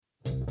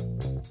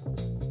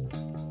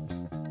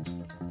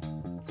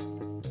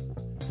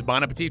the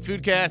Bon Appetit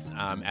Foodcast.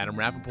 I'm Adam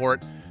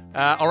Rappaport.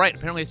 All right,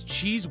 apparently it's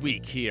Cheese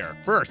Week here.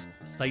 First,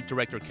 site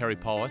director Carrie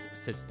Paulus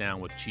sits down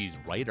with cheese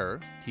writer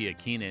Tia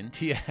Keenan.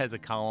 Tia has a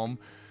column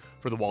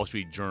for the Wall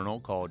Street Journal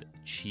called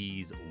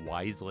Cheese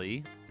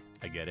Wisely.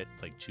 I get it.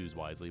 It's like choose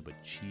wisely,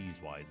 but cheese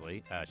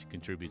wisely. She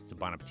contributes to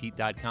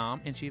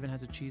bonappetit.com, and she even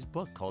has a cheese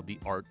book called The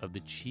Art of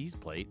the Cheese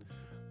Plate.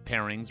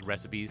 Pairings,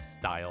 recipes,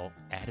 style,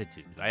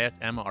 attitudes. I asked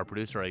Emma, our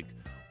producer, like,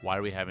 why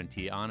are we having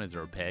Tia on? Is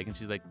there a peg? And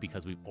she's like,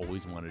 because we've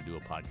always wanted to do a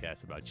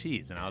podcast about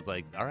cheese. And I was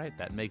like, all right,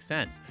 that makes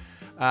sense.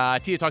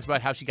 Tia talks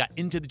about how she got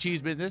into the cheese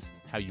business,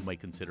 how you might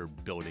consider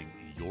building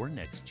your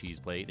next cheese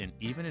plate, and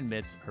even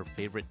admits her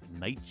favorite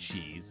night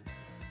cheese.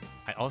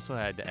 I also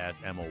had to ask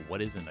Emma,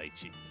 what is a night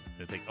cheese? And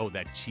it's like, oh,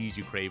 that cheese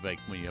you crave like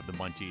when you have the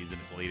munchies and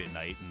it's late at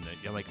night. And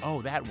you're like,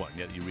 oh, that one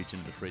that you reach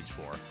into the fridge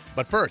for.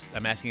 But first,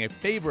 I'm asking a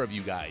favor of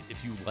you guys.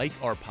 If you like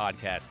our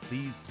podcast,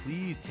 please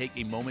take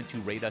a moment to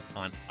rate us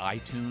on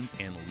iTunes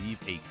and leave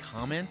a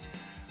comment.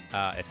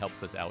 It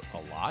helps us out a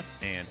lot.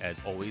 And as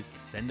always,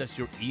 send us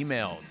your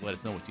emails. Let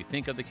us know what you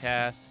think of the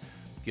cast.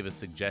 Give us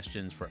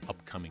suggestions for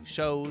upcoming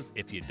shows.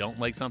 If you don't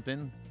like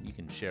something, you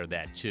can share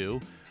that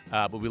too.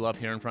 But we love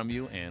hearing from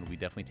you, and we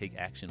definitely take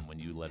action when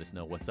you let us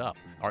know what's up.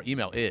 Our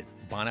email is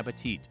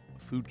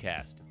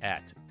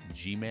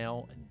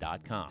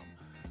bonappetitfoodcast@gmail.com.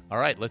 All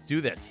right, let's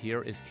do this.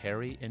 Here is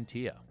Carrie and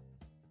Tia.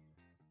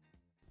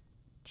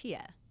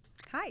 Tia.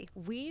 Hi.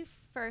 We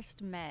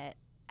first met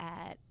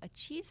at a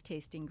cheese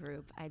tasting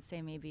group, I'd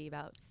say maybe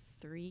about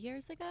 3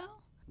 years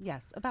ago.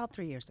 Yes, about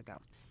 3 years ago.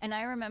 And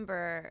I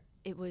remember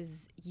it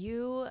was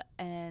you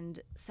and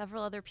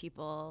several other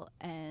people,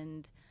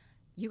 and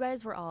you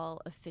guys were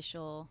all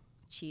official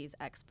cheese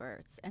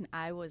experts, and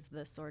I was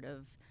the sort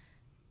of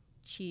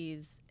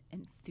cheese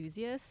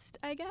enthusiast,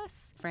 I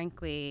guess.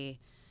 Frankly,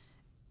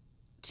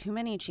 too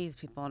many cheese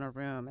people in a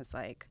room is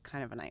like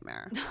kind of a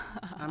nightmare.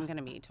 I'm going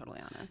to be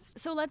totally honest.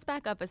 So let's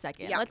back up a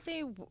second. Yeah. Let's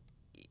say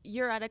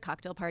you're at a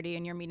cocktail party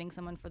and you're meeting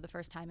someone for the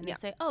first time, and they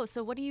say, oh,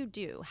 so what do you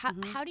do?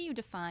 How do you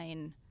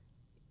define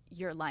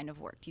your line of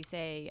work? Do you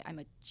say, I'm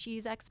a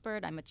cheese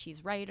expert, I'm a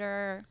cheese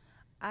writer?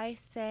 I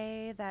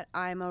say that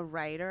I'm a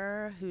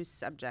writer whose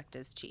subject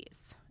is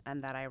cheese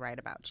and that I write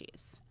about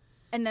cheese.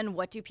 And then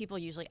what do people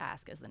usually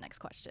ask as the next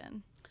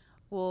question?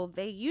 Well,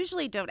 they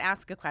usually don't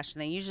ask a question.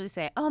 They usually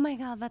say, oh my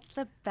God, that's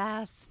the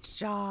best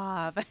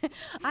job.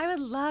 I would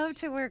love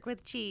to work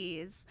with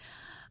cheese.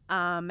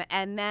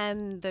 And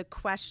then the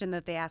question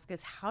that they ask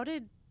is, how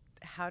did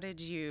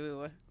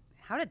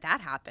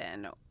that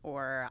happen?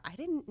 Or I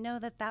didn't know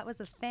that was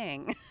a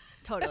thing.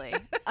 Totally.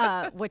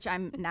 Which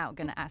I'm now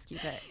going to ask you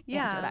to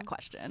answer that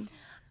question.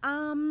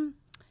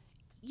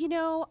 You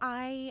know,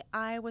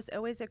 I was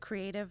always a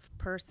creative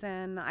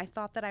person. I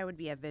thought that I would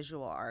be a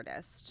visual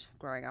artist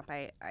growing up.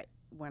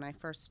 When I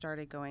first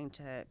started going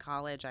to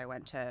college, I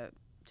went to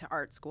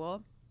art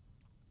school.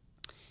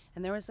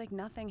 And there was like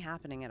nothing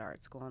happening at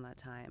art school in that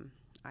time,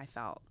 I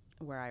felt,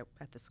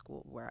 at the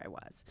school where I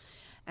was.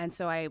 And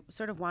so I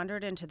sort of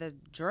wandered into the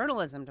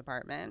journalism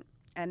department.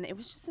 And it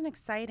was just an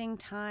exciting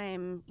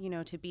time, you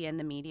know, to be in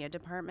the media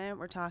department.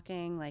 We're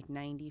talking like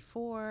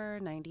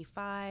 94,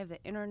 95.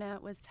 The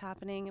internet was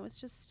happening. It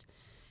was just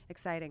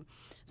exciting.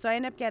 So I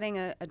ended up getting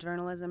a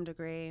journalism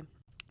degree,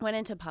 went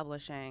into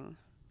publishing,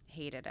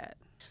 hated it.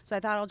 So I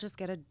thought I'll just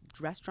get a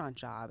restaurant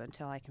job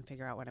until I can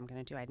figure out what I'm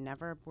going to do. I'd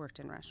never worked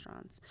in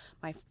restaurants.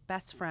 My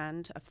best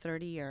friend of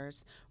 30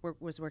 years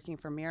was working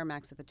for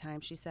Miramax at the time.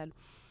 She said,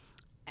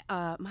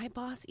 my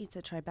boss eats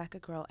a Tribeca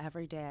Grill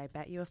every day. I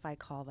bet you if I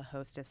call the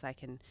hostess, I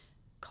can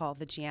call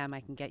the GM, I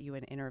can get you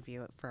an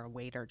interview for a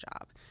waiter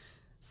job.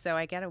 So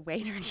I get a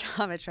waiter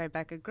job at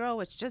Tribeca Grill,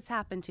 which just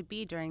happened to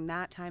be during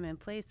that time and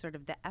place sort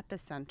of the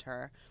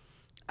epicenter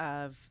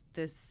of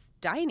this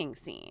dining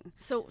scene.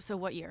 So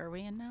what year are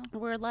we in now?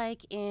 We're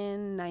like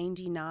in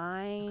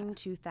 99,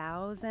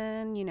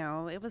 2000. You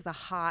know, it was a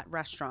hot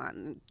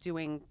restaurant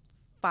doing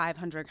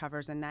 500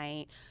 covers a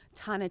night,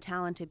 ton of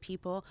talented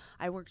people.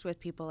 I worked with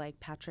people like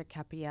Patrick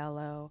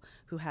Cappiello,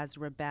 who has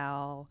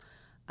Rebelle,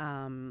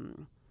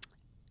 and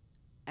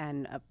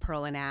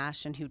Pearl and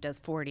Ash, and who does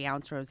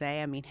 40-ounce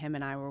rosé. I mean, him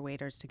and I were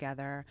waiters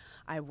together.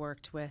 I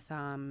worked with,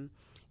 a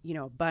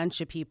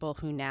bunch of people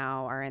who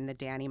now are in the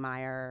Danny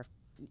Meyer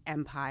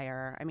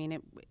empire. I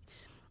mean,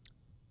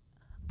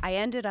 I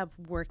ended up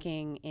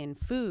working in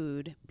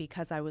food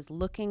because I was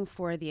looking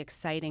for the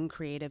exciting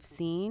creative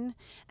scene.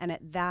 And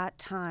at that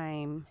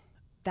time,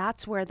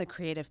 that's where the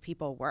creative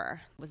people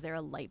were. Was there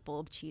a light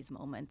bulb cheese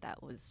moment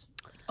that was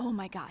like, oh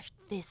my gosh,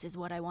 this is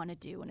what I want to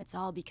do, and it's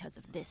all because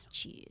of this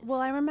cheese? Well,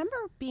 I remember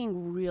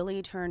being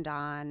really turned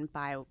on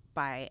by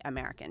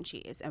American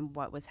cheese and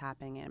what was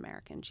happening in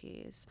American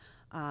cheese.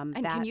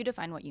 Can you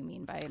define what you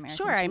mean by American cheese?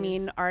 Sure. I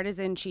mean,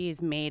 artisan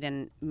cheese made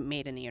in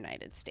the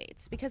United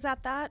States. Because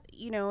at that,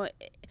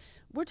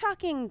 we're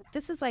talking,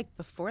 this is like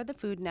before the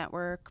Food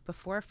Network,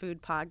 before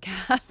food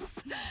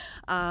podcasts,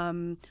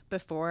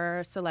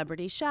 before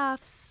celebrity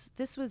chefs.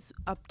 This was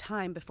a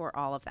time before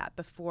all of that,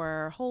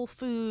 before Whole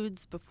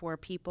Foods, before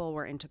people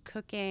were into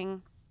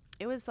cooking.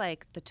 It was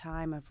like the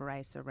time of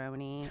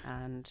Rice-A-Roni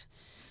and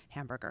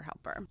Hamburger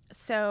Helper.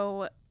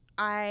 So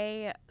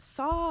I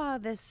saw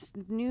this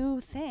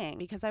new thing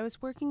because I was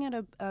working at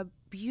a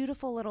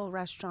beautiful little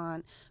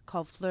restaurant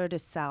called Fleur de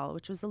Sel,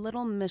 which was a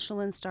little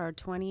Michelin-starred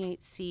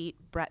 28-seat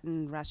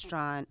Breton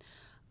restaurant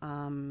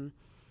on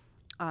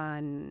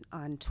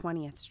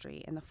 20th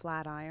Street in the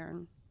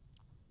Flatiron.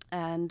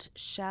 And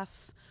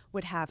chef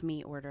would have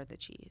me order the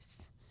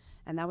cheese.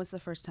 And that was the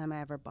first time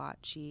I ever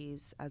bought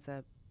cheese as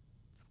a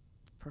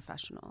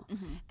professional.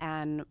 Mm-hmm.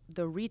 And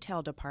the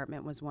retail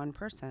department was one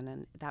person,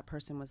 and that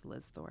person was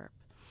Liz Thorpe.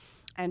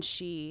 And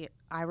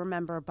I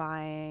remember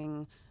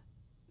buying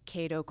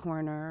Cato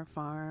Corner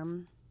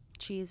Farm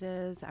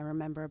cheeses. I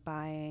remember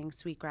buying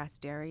Sweetgrass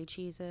Dairy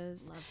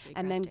cheeses. Love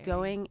Sweetgrass and then Dairy.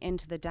 going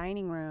into the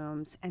dining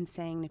rooms and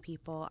saying to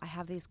people, I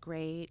have these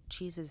great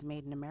cheeses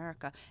made in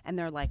America. And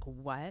they're like,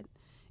 what?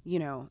 You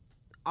know,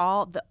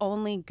 the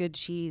only good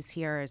cheese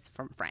here is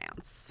from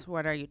France.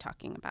 What are you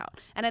talking about?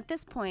 And at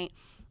this point,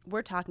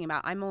 we're talking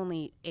about I'm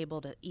only able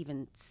to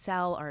even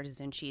sell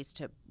artisan cheese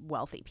to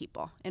wealthy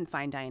people in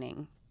fine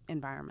dining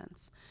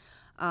environments.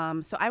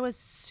 So I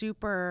was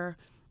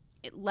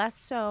less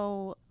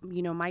so,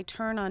 my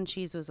turn on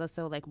cheese was less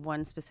so like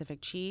one specific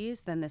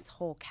cheese than this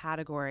whole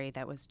category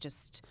that was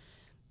just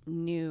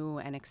new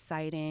and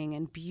exciting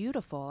and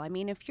beautiful. I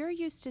mean, if you're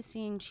used to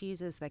seeing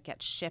cheeses that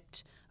get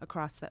shipped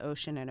across the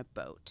ocean in a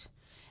boat,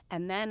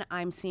 and then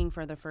I'm seeing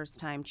for the first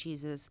time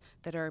cheeses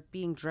that are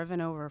being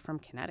driven over from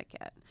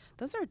Connecticut.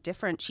 Those are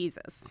different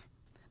cheeses.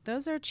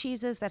 Those are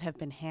cheeses that have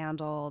been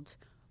handled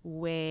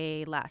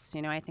way less.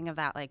 I think of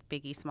that like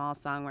Biggie Smalls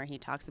song where he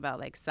talks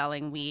about like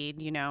selling weed,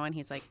 and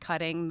he's like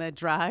cutting the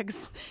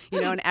drugs,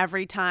 and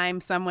every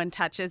time someone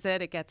touches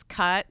it, it gets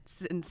cut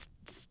and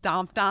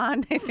stomped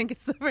on. I think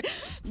it's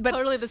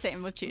totally the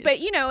same with cheese. But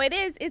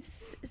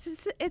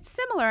it's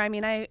similar. I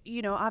mean,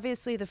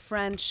 obviously the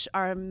French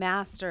are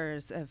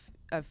masters of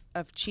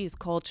cheese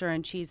culture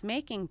and cheese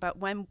making, but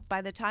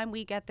by the time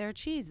we get their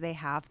cheese, they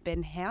have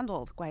been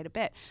handled quite a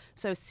bit.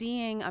 So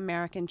seeing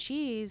American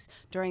cheese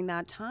during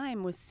that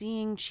time was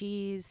seeing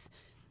cheese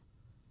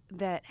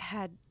that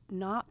had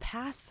not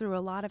passed through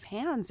a lot of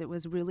hands. It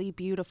was really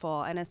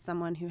beautiful. And as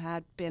someone who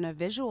had been a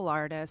visual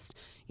artist,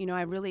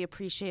 I really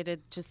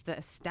appreciated just the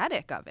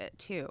aesthetic of it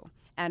too.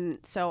 And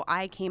so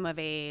I came of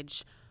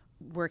age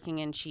working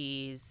in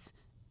cheese,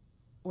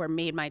 or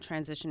made my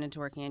transition into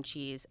working in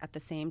cheese at the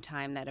same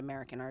time that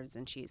American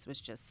artisan cheese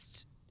was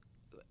just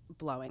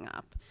blowing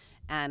up.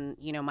 And,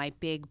 my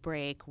big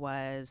break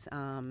was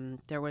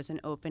there was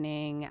an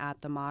opening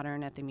at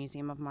the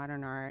Museum of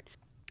Modern Art.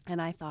 And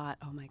I thought,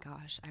 oh my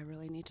gosh, I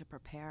really need to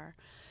prepare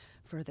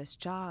for this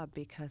job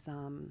because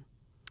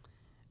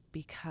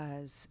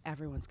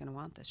everyone's going to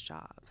want this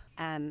job.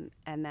 And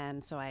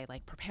then so I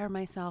like prepared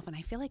myself, and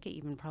I feel like I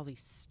even probably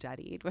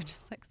studied, which is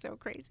like so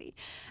crazy.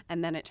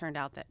 And then it turned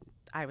out that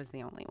I was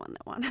the only one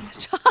that wanted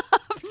the job,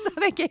 so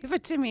they gave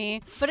it to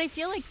me. But I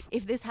feel like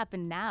if this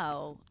happened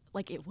now,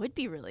 like it would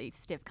be really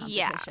stiff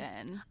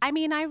competition. Yeah. I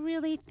mean, I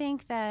really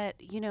think that,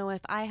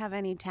 if I have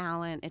any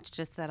talent, it's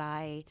just that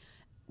I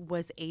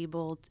was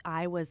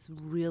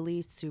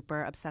really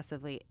super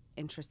obsessively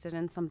interested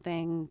in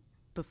something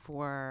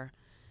before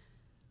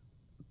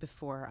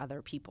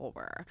other people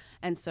were.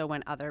 And so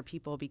when other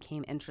people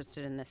became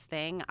interested in this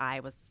thing,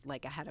 I was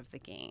like ahead of the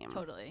game.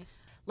 Totally.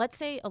 Let's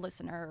say a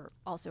listener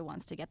also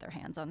wants to get their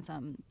hands on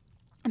some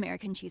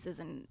American cheeses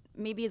and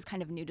maybe is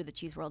kind of new to the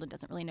cheese world and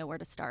doesn't really know where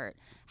to start.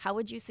 How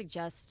would you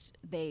suggest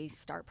they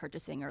start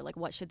purchasing, or like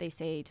what should they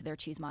say to their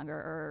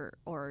cheesemonger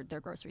or their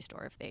grocery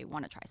store if they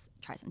want to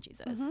try some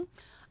cheeses?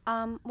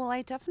 Mm-hmm. Well,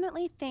 I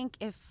definitely think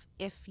if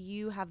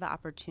you have the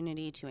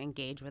opportunity to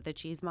engage with a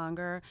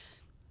cheesemonger,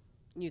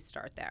 you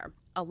start there.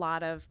 A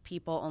lot of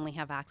people only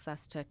have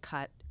access to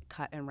cut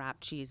and wrap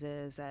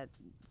cheeses at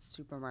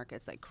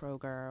supermarkets like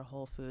Kroger,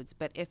 Whole Foods.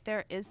 But if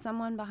there is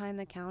someone behind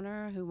the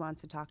counter who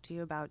wants to talk to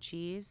you about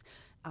cheese,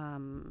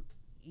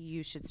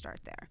 you should start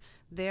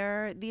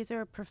there. These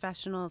are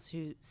professionals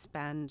who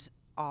spend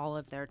all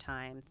of their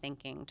time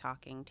thinking,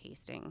 talking,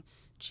 tasting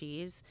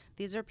cheese.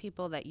 These are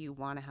people that you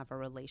want to have a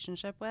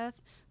relationship with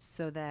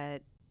so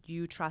that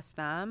you trust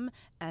them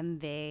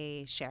and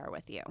they share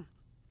with you.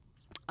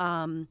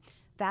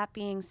 That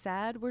being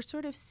said, we're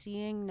sort of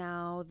seeing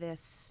now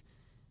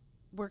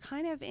we're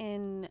kind of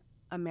in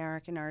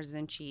American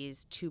artisan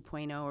cheese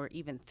 2.0 or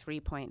even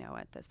 3.0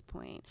 at this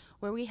point,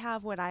 where we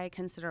have what I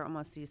consider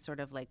almost these sort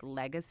of like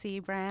legacy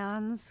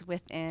brands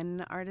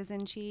within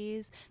artisan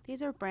cheese.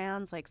 These are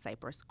brands like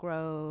Cypress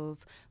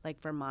Grove,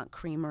 like Vermont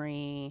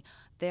Creamery.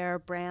 They're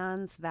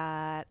brands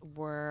that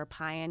were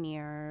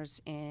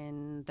pioneers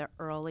in the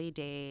early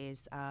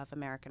days of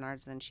American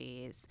artisan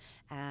cheese,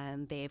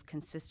 and they've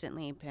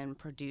consistently been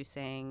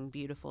producing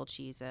beautiful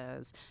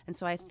cheeses. And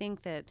so I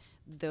think that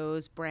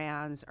those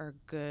brands are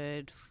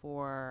good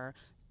for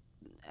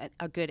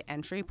a good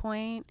entry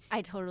point.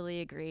 I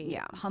totally agree.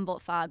 Yeah.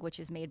 Humboldt Fog,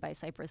 which is made by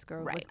Cypress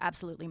Grove, was Right.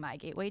 absolutely my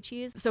gateway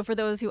cheese. So for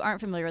those who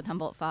aren't familiar with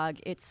Humboldt Fog,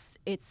 it's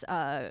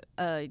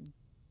a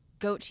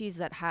goat cheese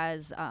that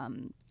has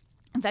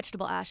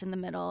vegetable ash in the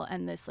middle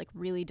and this like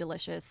really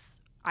delicious,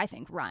 I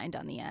think, rind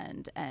on the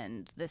end,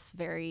 and this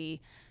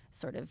very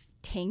sort of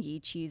tangy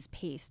cheese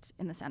paste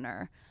in the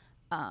center.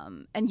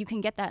 And you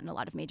can get that in a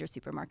lot of major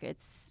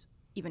supermarkets,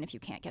 even if you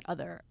can't get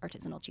other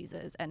artisanal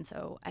cheeses. And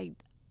so I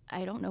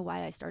don't know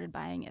why I started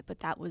buying it,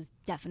 but that was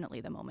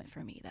definitely the moment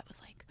for me that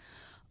was like,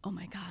 oh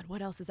my God,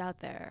 what else is out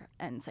there?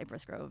 And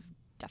Cypress Grove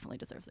definitely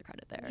deserves the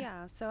credit there.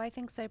 Yeah, so I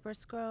think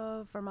Cypress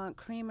Grove, Vermont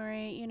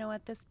Creamery, you know,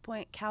 at this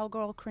point,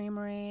 Cowgirl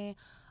Creamery,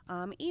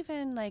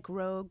 even like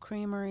Rogue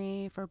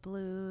Creamery for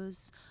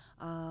blues,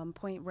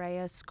 Point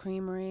Reyes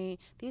Creamery.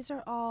 These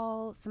are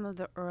all some of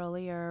the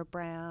earlier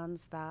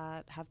brands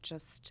that have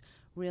just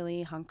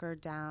really hunkered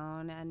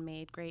down and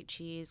made great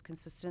cheese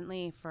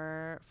consistently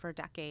for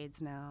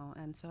decades now.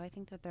 And so I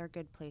think that they're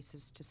good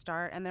places to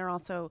start. And they're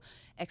also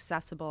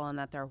accessible in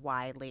that they're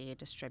widely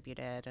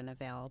distributed and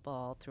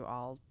available through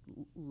all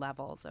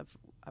levels of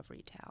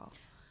retail.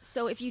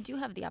 So if you do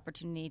have the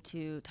opportunity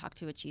to talk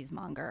to a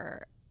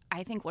cheesemonger,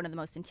 I think one of the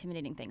most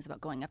intimidating things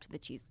about going up to the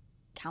cheese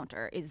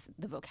counter is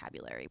the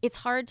vocabulary. It's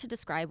hard to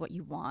describe what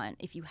you want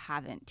if you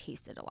haven't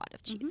tasted a lot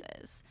of cheeses.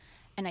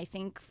 Mm-hmm. And I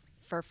think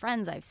for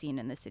friends I've seen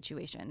in this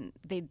situation,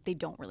 they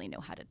don't really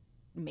know how to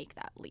make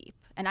that leap.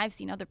 And I've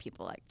seen other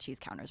people at cheese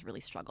counters really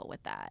struggle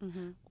with that.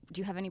 Mm-hmm.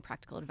 Do you have any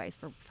practical advice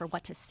for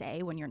what to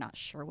say when you're not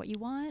sure what you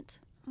want?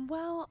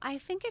 Well, I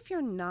think if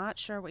you're not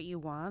sure what you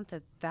want,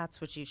 that's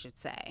what you should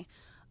say.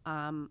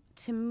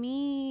 To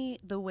me,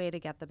 the way to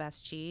get the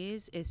best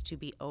cheese is to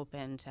be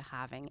open to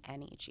having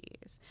any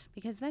cheese,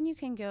 because then you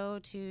can go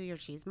to your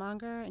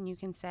cheesemonger and you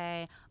can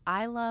say,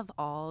 I love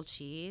all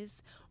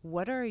cheese.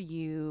 What are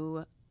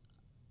you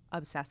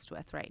obsessed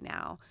with right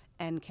now?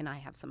 And can I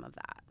have some of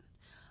that?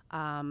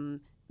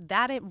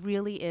 That it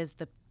really is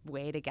the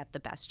way to get the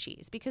best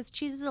cheese, because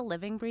cheese is a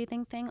living,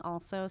 breathing thing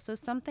also. So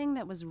something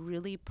that was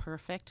really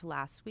perfect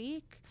last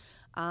week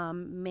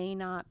may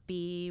not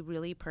be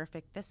really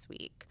perfect this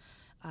week.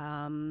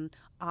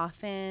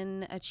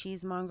 Often a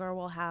cheesemonger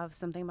will have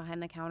something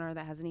behind the counter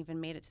that hasn't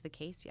even made it to the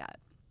case yet,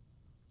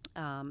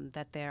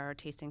 that they're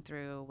tasting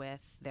through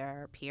with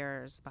their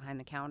peers behind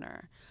the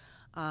counter.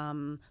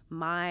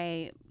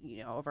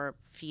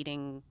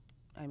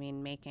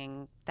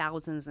 Making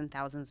thousands and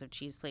thousands of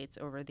cheese plates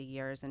over the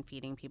years and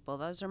feeding people,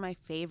 those are my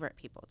favorite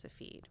people to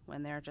feed,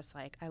 when they're just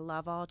like, I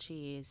love all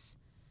cheese,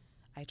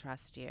 I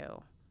trust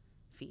you,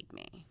 feed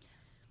me.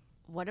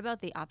 What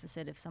about the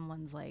opposite? If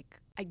someone's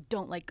like, I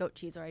don't like goat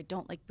cheese or I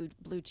don't like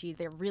blue cheese,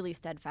 they're really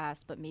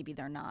steadfast, but maybe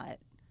they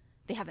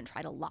haven't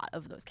tried a lot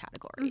of those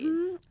categories.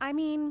 Mm-hmm. I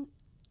mean,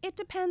 it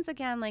depends.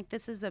 Again, like,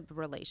 this is a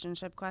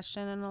relationship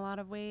question in a lot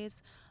of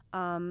ways.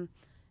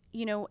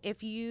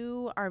 If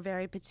you are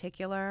very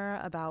particular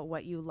about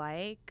what you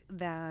like,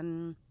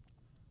 then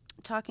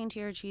talking to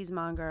your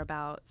cheesemonger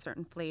about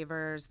certain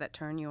flavors that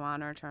turn you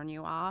on or turn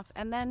you off,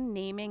 and then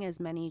naming as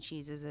many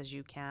cheeses as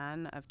you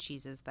can of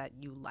cheeses that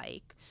you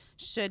like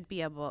should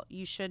give the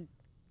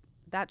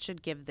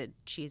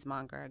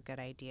cheesemonger a good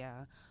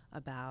idea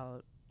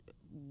about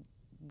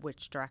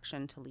which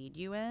direction to lead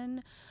you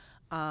in.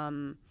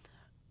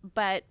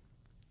 But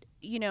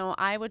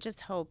I would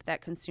just hope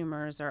that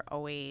consumers are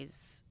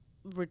always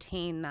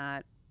retain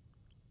that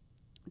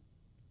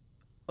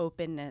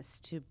openness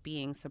to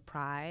being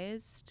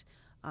surprised.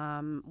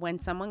 When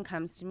someone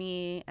comes to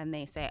me and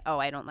they say, oh,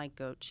 I don't like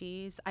goat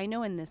cheese, I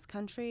know in this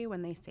country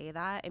when they say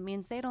that, it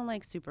means they don't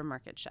like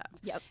supermarket Chev.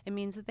 Yep. It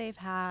means that they've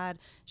had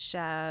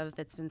Chev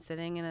that's been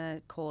sitting in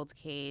a cold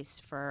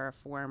case for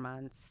 4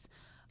 months,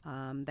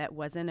 that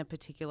wasn't a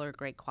particular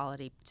great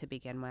quality to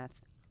begin with,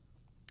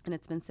 and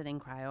it's been sitting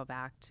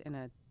cryovac in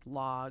a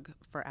log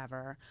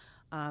forever.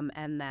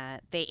 And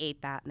that they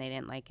ate that and they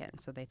didn't like it,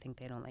 and so they think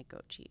they don't like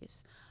goat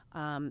cheese.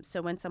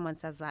 So when someone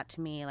says that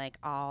to me, like,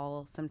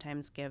 I'll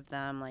sometimes give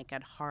them like a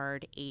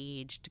hard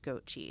aged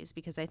goat cheese,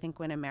 because I think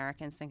when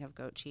Americans think of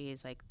goat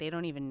cheese, like, they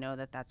don't even know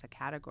that that's a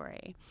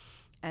category.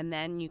 And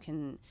then you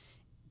can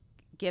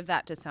give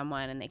that to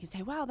someone and they can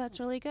say, wow, that's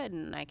really good.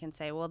 And I can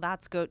say, well,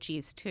 that's goat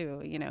cheese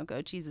too.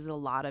 Goat cheese is a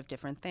lot of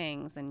different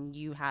things, and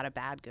you had a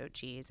bad goat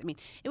cheese. I mean,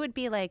 it would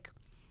be like,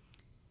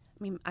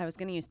 I was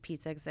going to use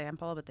pizza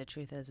example, but the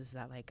truth is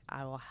that, like,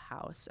 I will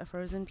house a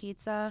frozen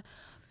pizza,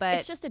 but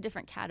it's just a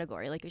different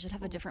category. Like, we should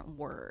have a different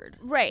word.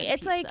 Right.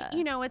 It's pizza. like,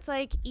 it's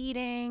like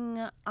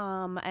eating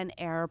an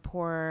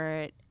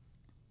airport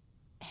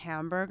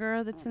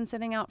hamburger that's been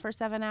sitting out for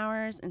 7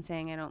 hours and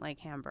saying, I don't like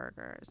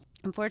hamburgers.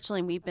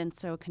 Unfortunately, we've been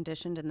so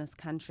conditioned in this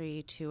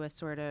country to a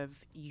sort of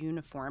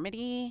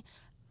uniformity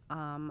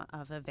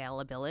of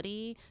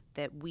availability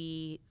that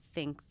we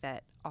think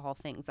that all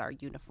things are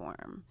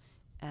uniform.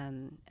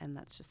 And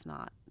that's just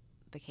not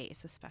the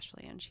case,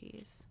 especially in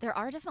cheese. There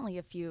are definitely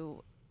a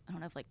few, I don't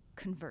know if like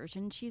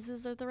conversion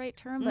cheeses are the right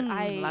term, but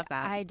I love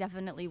that. I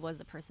definitely was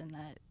a person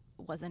that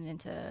wasn't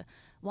into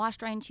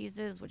washed rind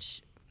cheeses,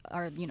 which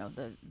are,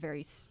 the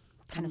very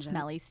kind of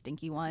smelly,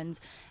 stinky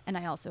ones. And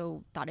I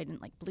also thought I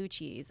didn't like blue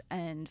cheese.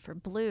 And for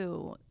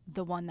blue,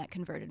 the one that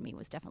converted me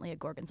was definitely a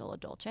Gorgonzola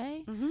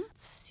Dolce. Mm-hmm.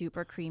 It's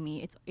super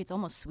creamy. It's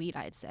almost sweet,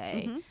 I'd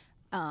say. Mm-hmm.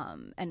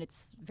 and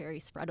it's very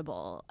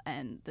spreadable.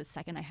 And the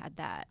second I had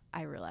that,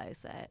 I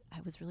realized that I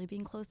was really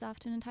being closed off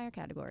to an entire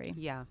category.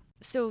 Yeah.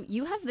 So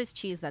you have this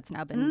cheese that's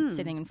now been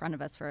sitting in front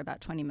of us for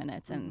about 20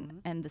 minutes,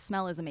 and the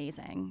smell is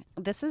amazing.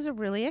 This is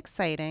really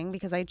exciting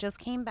because I just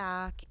came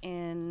back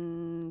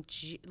in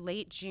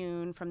late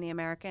June from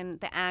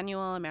the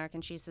annual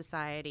American Cheese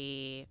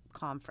Society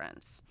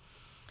conference.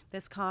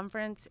 This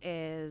conference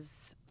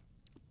is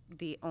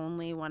the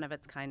only one of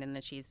its kind in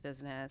the cheese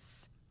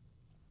business.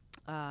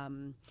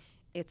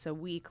 It's a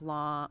week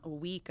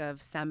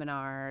of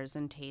seminars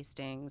and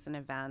tastings and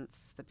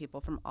events that people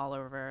from all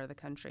over the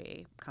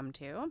country come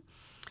to.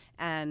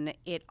 And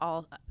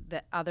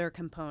the other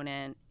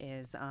component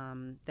is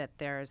that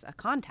there's a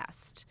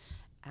contest,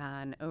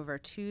 and over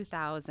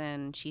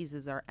 2,000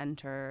 cheeses are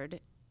entered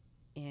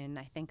in,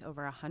 I think,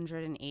 over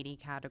 180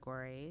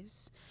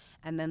 categories.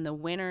 And then the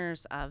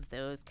winners of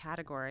those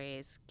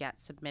categories get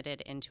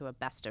submitted into a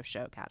best of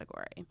show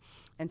category.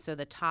 And so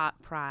the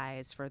top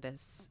prize for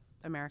this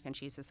American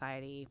Cheese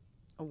Society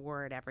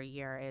award every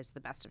year is the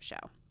best of show.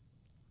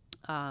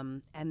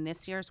 And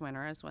this year's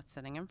winner is what's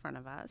sitting in front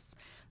of us.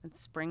 It's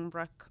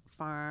Springbrook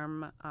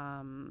Farm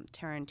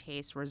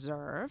Tarentaise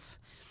Reserve.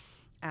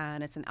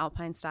 And it's an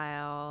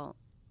Alpine-style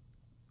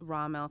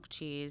raw milk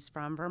cheese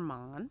from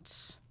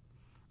Vermont.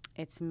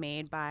 It's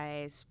made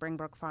by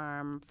Springbrook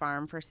Farm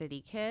for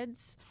City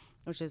Kids,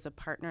 which is a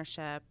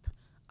partnership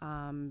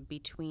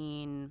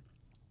between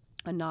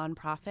a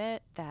nonprofit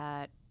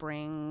that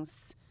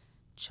brings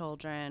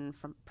children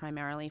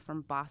primarily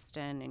from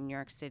Boston and New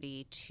York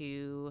City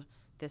to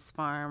this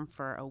farm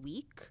for a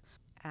week,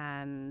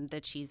 and the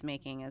cheese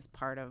making is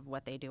part of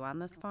what they do on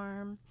this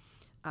farm.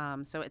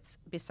 So it's,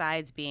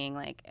 besides being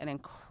like an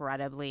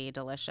incredibly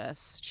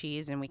delicious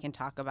cheese, and we can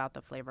talk about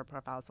the flavor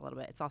profiles a little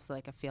bit, it's also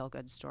like a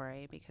feel-good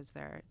story because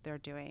they're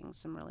doing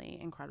some really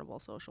incredible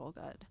social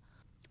good.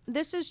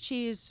 This is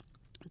cheese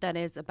that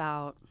is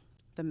about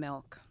the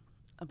milk,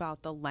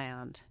 about the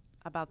land,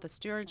 about the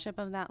stewardship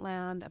of that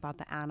land, about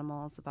the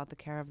animals, about the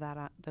care of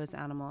those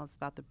animals,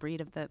 about the breed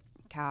of the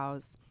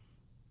cows,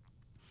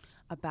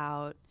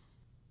 about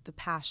the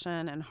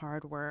passion and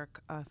hard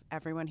work of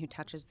everyone who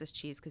touches this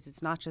cheese, because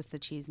it's not just the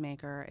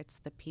cheesemaker, it's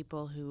the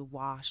people who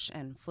wash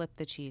and flip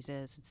the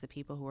cheeses, it's the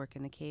people who work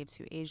in the caves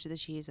who age the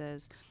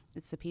cheeses,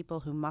 it's the people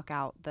who muck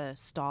out the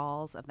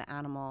stalls of the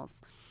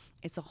animals.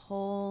 It's a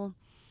whole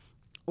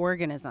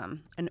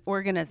organism. An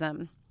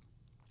organism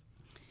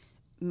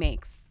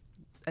makes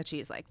a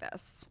cheese like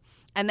this.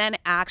 And then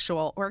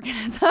actual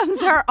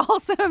organisms are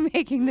also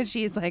making the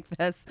cheese like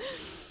this.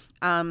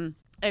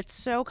 It's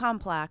so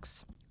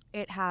complex.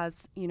 It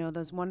has,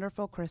 those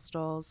wonderful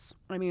crystals.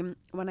 I mean,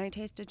 when I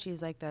taste a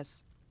cheese like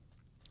this,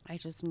 I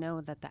just know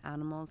that the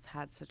animals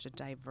had such a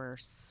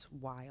diverse,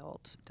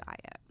 wild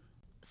diet.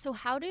 So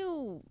how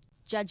do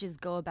judges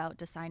go about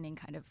deciding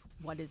kind of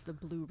what is the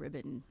blue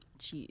ribbon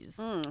cheese?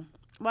 Well,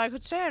 I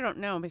could say I don't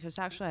know because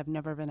actually I've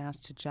never been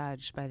asked to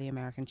judge by the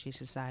American Cheese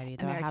Society.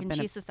 Though American I have been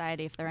Cheese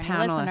Society, if there are any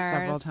panelist listeners.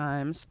 several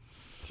times.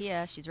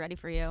 Tia, she's ready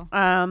for you.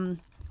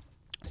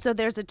 So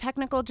there's a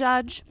technical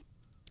judge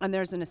and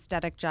there's an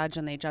aesthetic judge,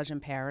 and they judge in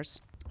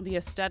pairs. The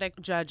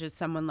aesthetic judge is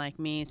someone like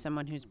me,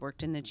 someone who's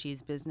worked in the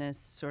cheese business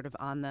sort of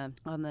on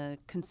the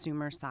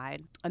consumer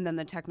side. And then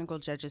the technical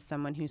judge is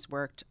someone who's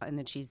worked in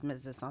the cheese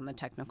business on the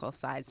technical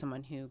side,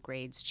 someone who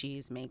grades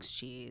cheese, makes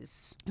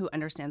cheese, who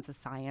understands the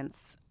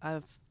science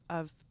of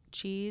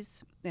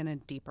cheese in a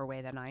deeper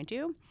way than I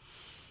do.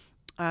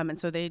 And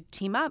so they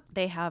team up.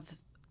 They have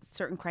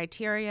certain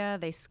criteria.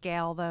 They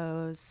scale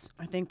those.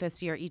 I think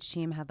this year each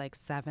team had like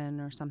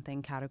 7 or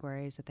something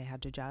categories that they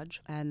had to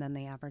judge. And then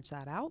they average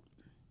that out.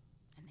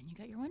 And then you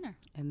get your winner.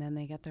 And then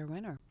they get their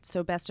winner.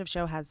 So Best of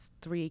Show has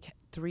three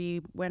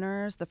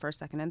winners, the first,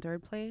 second, and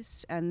third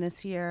place. And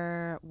this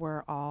year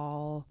we're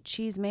all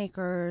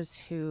cheesemakers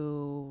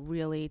who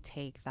really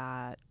take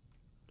that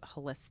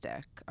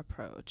holistic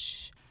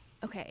approach.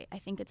 Okay, I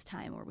think it's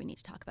time where we need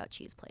to talk about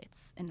cheese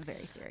plates in a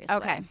very serious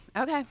way.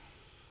 Okay.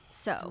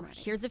 So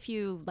here's a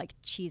few like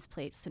cheese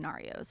plate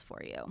scenarios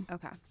for you.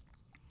 Okay.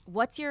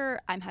 What's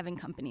your I'm having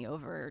company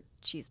over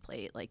cheese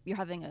plate? Like you're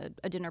having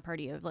a dinner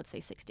party of, let's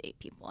say, 6 to 8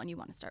 people, and you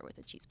want to start with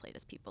a cheese plate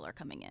as people are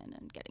coming in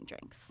and getting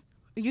drinks.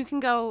 You can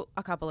go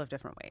a couple of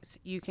different ways.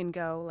 You can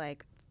go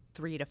like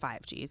 3 to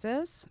 5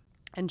 cheeses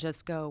and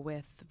just go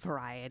with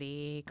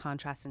variety,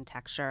 contrast in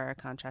texture,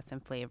 contrast in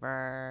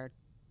flavor,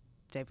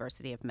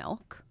 diversity of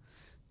milk.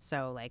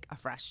 So like a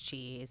fresh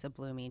cheese, a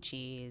bloomy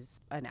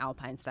cheese, an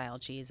Alpine-style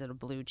cheese, and a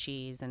blue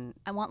cheese, and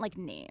I want like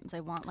names.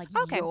 I want like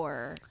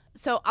your.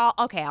 So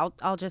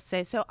I'll just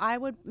say, so I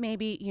would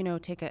maybe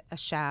take a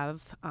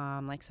Chev,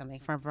 like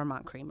something from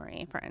Vermont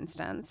Creamery, for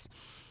instance,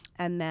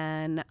 and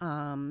then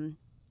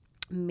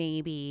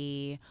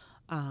maybe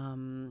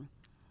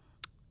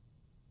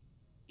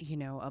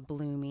a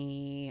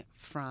bloomy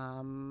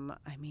from,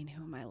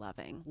 who am I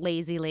loving?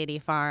 Lazy Lady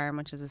Farm,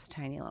 which is this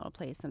tiny little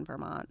place in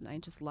Vermont. I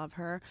just love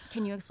her.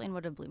 Can you explain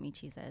what a bloomy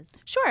cheese is?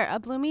 Sure. A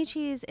bloomy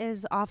cheese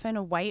is often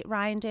a white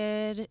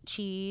rinded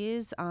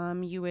cheese.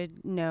 You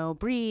would know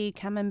Brie,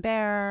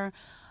 Camembert,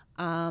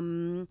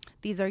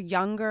 These are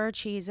younger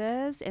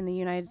cheeses. In the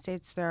United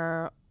States,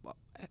 they're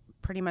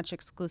pretty much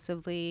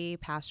exclusively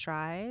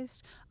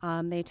pasteurized.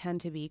 They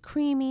tend to be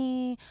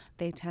creamy.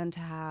 They tend to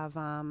have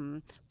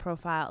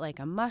profile like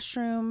a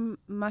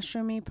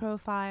mushroomy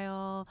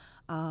profile.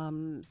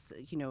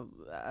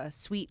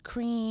 Sweet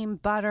cream,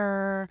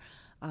 butter,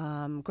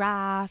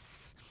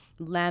 grass,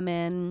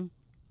 lemon.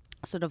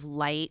 Sort of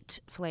light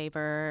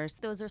flavors.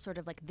 Those are sort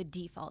of like the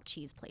default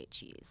cheese plate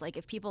cheese. Like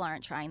if people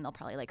aren't trying, they'll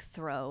probably like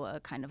throw a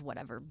kind of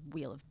whatever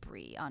wheel of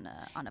brie on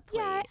a plate.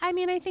 Yeah, I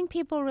mean, I think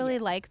people really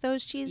like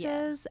those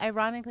cheeses. Yeah.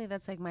 Ironically,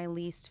 that's like my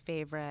least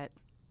favorite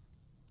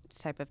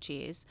type of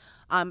cheese.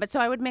 But so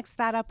I would mix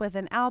that up with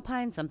an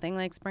Alpine, something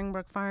like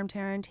Springbrook Farm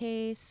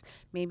Tarentaise,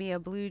 maybe a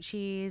blue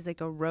cheese,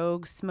 like a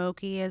Rogue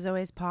Smoky is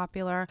always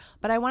popular.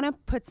 But I want to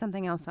put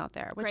something else out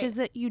there, which is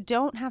that you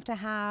don't have to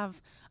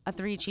have a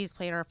 3 cheese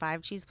plate or a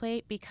 5 cheese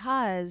plate,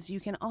 because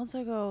you can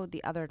also go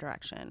the other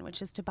direction,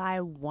 which is to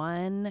buy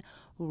one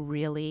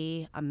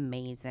really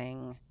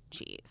amazing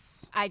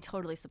cheese. I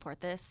totally support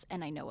this,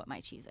 and I know what my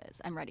cheese is.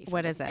 I'm ready for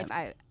What this. is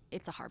it?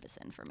 It's a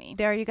Harbison for me.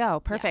 There you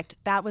go. Perfect.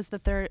 Yeah. That was the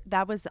third.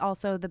 That was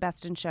also the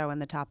best in show in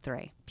the top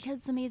 3. Because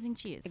it's amazing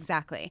cheese.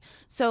 Exactly.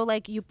 So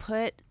like you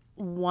put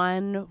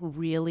one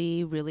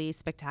really, really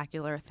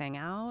spectacular thing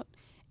out,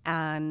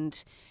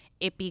 and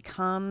it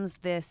becomes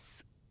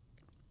this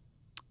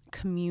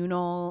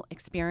communal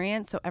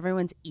experience. So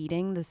everyone's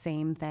eating the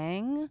same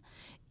thing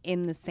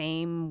in the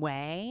same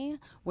way.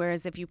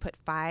 Whereas if you put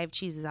 5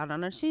 cheeses out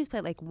on a cheese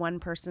plate, like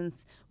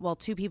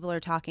two people are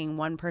talking,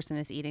 one person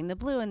is eating the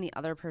blue and the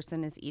other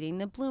person is eating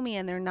the bloomy,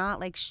 and they're not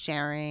like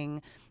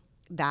sharing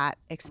that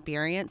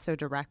experience so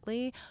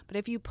directly. But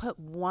if you put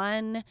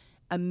one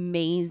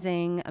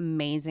amazing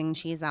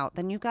cheese out,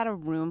 then you've got a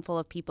room full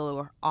of people who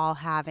are all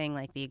having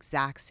like the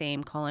exact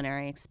same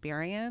culinary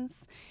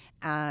experience,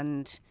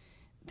 and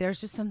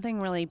there's just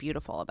something really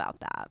beautiful about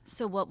that.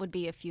 So what would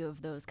be a few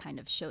of those kind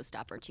of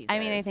showstopper cheeses? I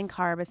mean, I think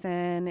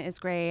Harbison is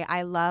great.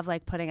 I love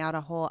like putting out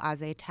a whole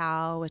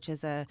azeitão, which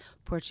is a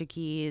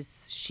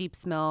Portuguese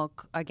sheep's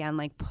milk, again,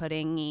 like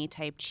pudding-y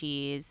type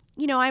cheese.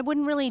 You know, I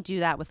wouldn't really do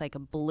that with like a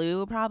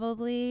blue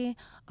probably.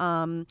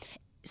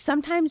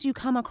 Sometimes you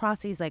come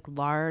across these like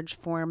large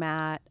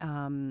format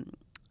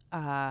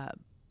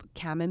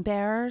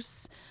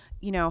camemberts.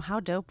 You know, how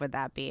dope would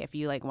that be if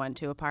you like went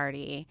to a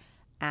party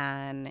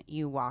and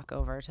you walk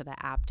over to the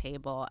app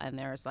table and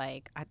there's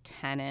like a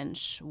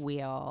 10-inch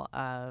wheel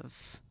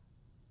of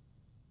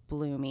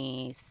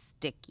bloomy,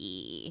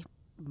 sticky,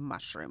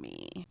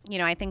 mushroomy. You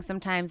know, I think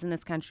sometimes in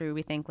this country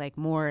we think like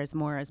more is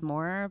more is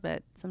more,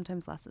 but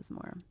sometimes less is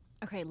more.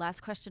 Okay,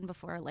 last question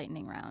before our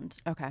lightning round.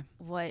 Okay.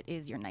 What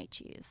is your night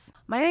cheese?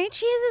 My night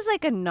cheese is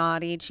like a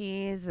naughty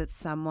cheese that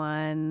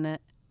someone,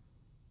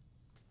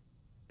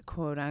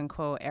 quote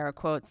unquote, air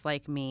quotes,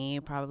 like me,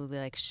 probably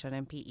like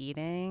shouldn't be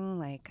eating.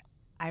 Like,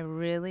 I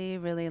really,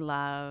 really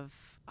love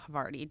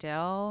Havarti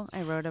dill.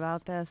 I wrote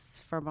about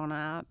this for Bon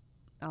App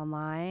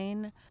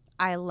online.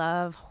 I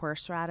love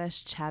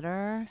horseradish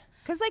cheddar.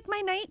 Because, like, my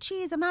night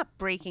cheese, I'm not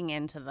breaking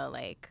into the,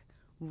 like,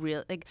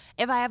 real... Like,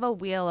 if I have a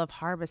wheel of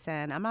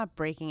Harbison, I'm not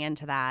breaking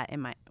into that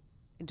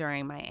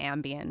during my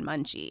ambient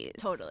munchies.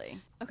 Totally.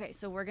 Okay,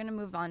 so we're going to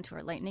move on to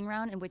our lightning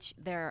round, in which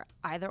there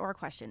are either or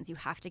questions. You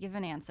have to give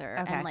an answer.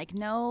 Okay. And, like,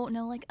 no,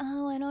 like,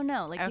 oh, I don't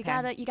know. Like,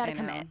 okay. you gotta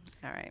commit.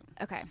 All right.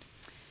 Okay.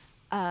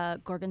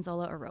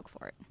 Gorgonzola or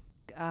Roquefort?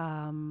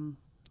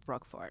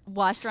 Roquefort.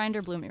 Washed rind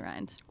or bloomy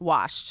rind?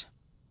 Washed.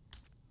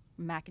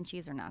 Mac and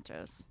cheese or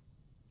nachos?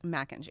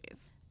 Mac and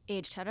cheese.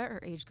 Aged cheddar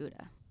or aged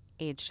Gouda?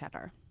 Aged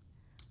cheddar.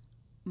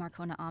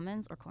 Marcona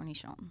almonds or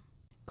Cornichon?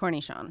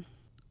 Cornichon.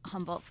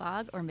 Humboldt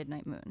fog or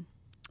midnight moon?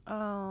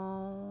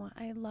 Oh,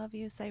 I love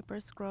you,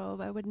 Cypress Grove.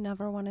 I would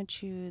never want to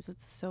choose.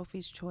 It's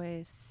Sophie's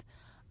choice.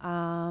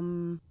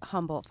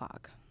 Humboldt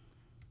fog.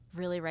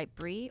 Really ripe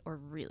brie or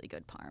really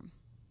good parm?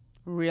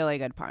 Really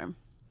good parm.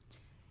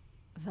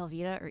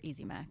 Velveeta or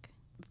Easy Mac?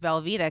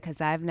 Velveeta, because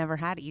I've never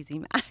had Easy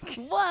Mac.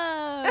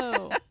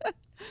 Whoa!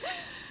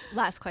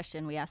 Last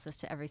question. We ask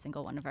this to every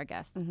single one of our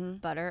guests. Mm-hmm.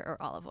 Butter or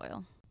olive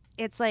oil?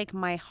 It's like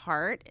my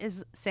heart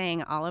is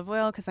saying olive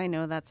oil because I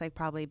know that's like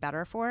probably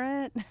better for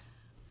it.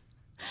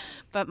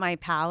 But my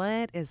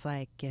palate is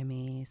like, give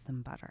me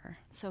some butter.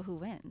 So who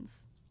wins?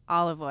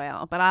 Olive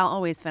oil, but I'll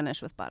always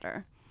finish with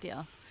butter.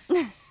 Deal.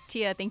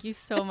 Tia, thank you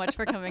so much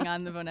for coming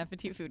on the Bon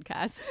Appetit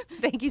Foodcast.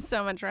 Thank you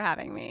so much for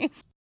having me.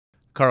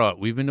 Carla,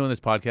 we've been doing this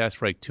podcast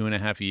for like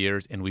 2.5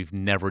 years, and we've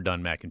never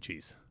done mac and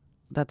cheese.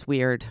 That's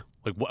weird.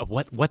 Like,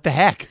 what the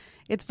heck?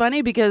 It's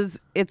funny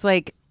because it's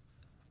like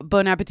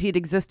Bon Appetit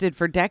existed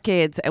for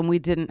decades, and we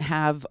didn't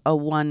have a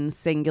one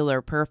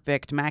singular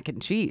perfect mac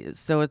and cheese.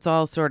 So it's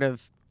all sort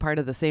of part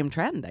of the same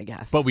trend, I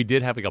guess. But we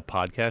did have like a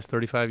podcast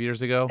 35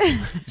 years ago.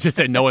 It's just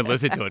that no one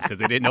listened to it because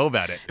they didn't know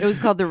about it. It was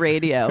called The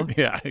Radio.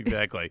 Yeah,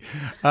 exactly.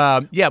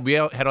 Yeah, we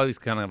had all these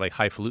kind of like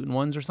highfalutin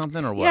ones or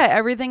something, or what? Yeah,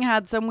 everything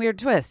had some weird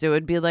twist. It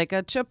would be like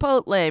a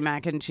Chipotle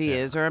mac and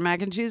cheese, or a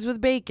mac and cheese with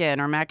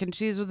bacon, or mac and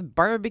cheese with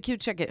barbecue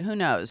chicken. Who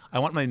knows? I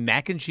want my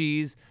mac and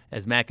cheese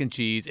as mac and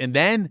cheese, and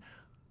then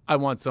I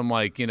want some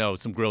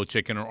some grilled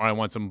chicken, or I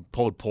want some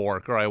pulled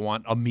pork, or I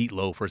want a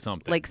meatloaf or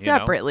something. Like you know?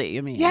 separately,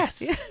 you mean?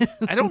 Yes.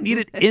 I don't need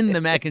it in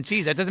the mac and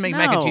cheese. That doesn't make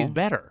mac and cheese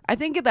better. I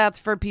think that's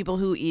for people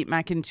who eat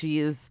mac and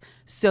cheese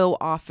so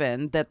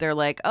often that they're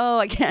like, oh,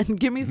 I can't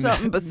give me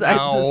something besides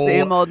the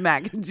same old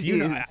mac and cheese.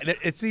 You know,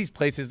 it's these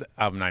places.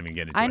 I'm not even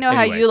getting into I it. know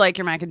how Anyways. you like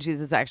your mac and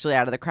cheese is actually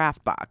out of the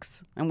Kraft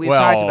box, and we've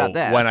talked about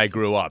this. When I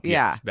grew up,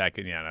 Yeah. yes, back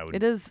in I would.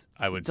 It is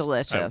I would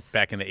delicious.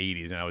 back in the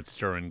 80s, and I would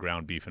stir in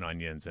ground beef and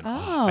onions, and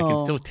Oh. I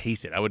can still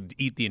taste it. I would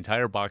eat the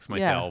entire box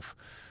myself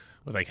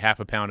with like half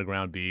a pound of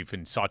ground beef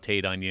and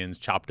sautéed onions,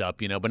 chopped up,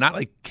 but not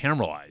like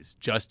caramelized,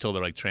 just till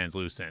they're like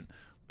translucent.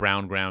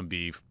 Brown ground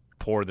beef,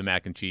 pour the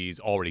mac and cheese,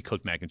 already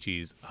cooked mac and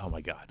cheese. Oh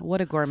my God.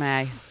 What a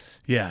gourmet.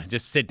 Yeah,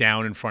 just sit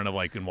down in front of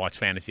and watch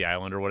Fantasy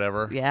Island or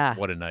whatever. Yeah.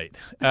 What a night.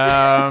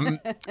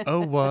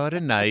 Oh, what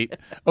a night.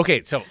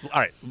 Okay, so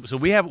all right. So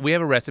we have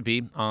a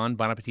recipe on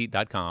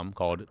bonappetit.com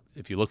called,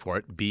 if you look for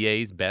it,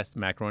 BA's Best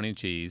Macaroni and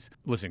Cheese.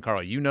 Listen,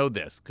 Carla, you know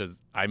this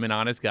because I'm an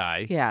honest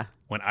guy. Yeah.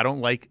 When I don't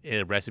like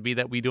a recipe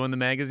that we do in the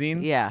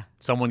magazine, Yeah.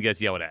 someone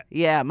gets yelled at.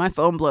 Yeah. My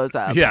phone blows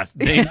up. Yes,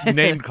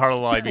 named Carla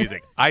Live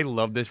Music. I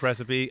love this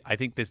recipe. I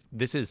think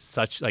this is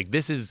such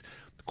this is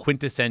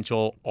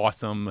quintessential,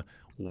 awesome,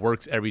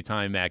 works every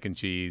time mac and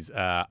cheese.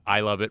 I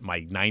love it.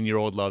 My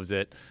 9-year-old loves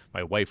it.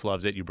 My wife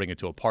loves it. You bring it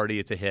to a party,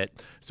 it's a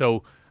hit.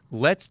 So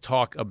let's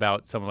talk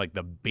about some of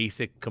the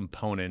basic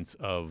components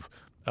of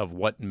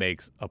what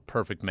makes a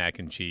perfect mac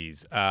and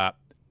cheese.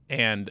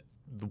 And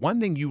the one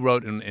thing you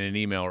wrote in an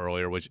email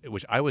earlier, which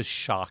I was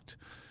shocked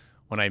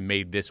when I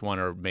made this one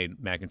or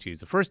made mac and cheese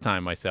the first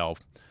time myself.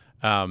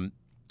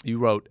 You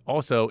wrote,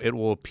 also, it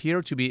will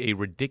appear to be a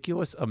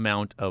ridiculous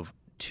amount of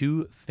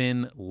too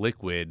thin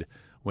liquid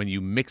when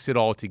you mix it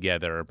all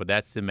together, but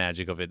that's the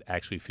magic of it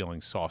actually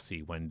feeling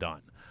saucy when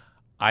done.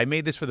 I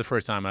made this for the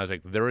first time, and I was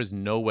like, there is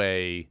no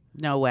way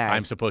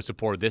I'm supposed to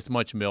pour this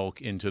much milk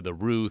into the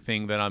roux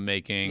thing that I'm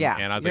making. Yeah.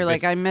 And I was You're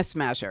like, this I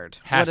mismeasured.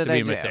 has What to did be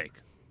I a do? mistake.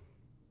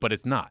 But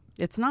it's not.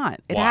 It's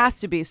not. It Why? has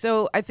to be.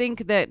 So I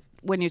think that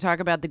when you talk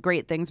about the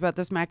great things about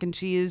this mac and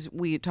cheese,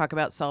 we talk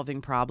about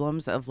solving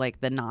problems of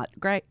the not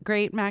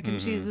great mac and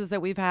cheeses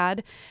that we've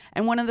had.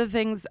 And one of the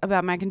things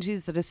about mac and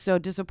cheese that is so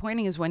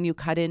disappointing is when you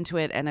cut into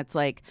it and it's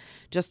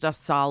just a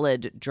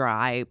solid,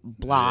 dry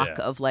block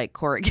of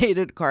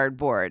corrugated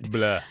cardboard.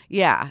 Blah.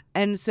 Yeah.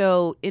 And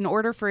so in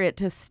order for it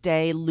to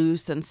stay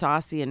loose and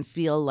saucy and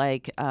feel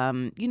like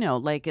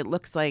it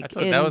looks like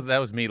That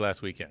was me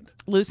last weekend.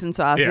 loose and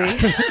saucy.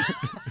 Yeah.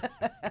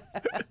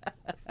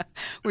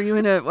 Were you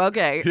in a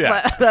okay?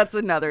 Yeah. That's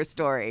another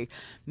story.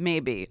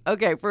 Maybe.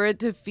 Okay, for it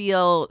to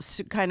feel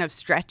kind of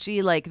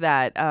stretchy like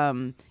that,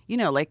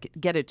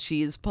 get a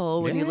cheese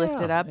pull when you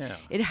lift it up. Yeah.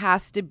 It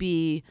has to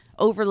be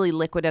overly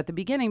liquid at the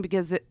beginning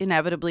because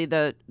inevitably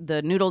the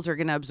noodles are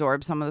going to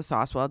absorb some of the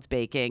sauce while it's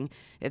baking.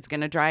 It's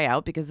going to dry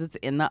out because it's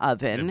in the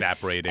oven.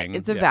 Evaporating.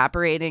 It's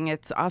evaporating.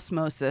 It's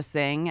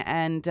osmosising,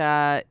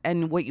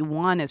 and what you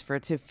want is for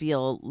it to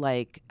feel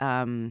like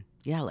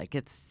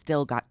it's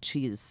still got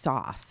cheese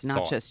sauce,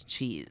 not just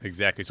cheese.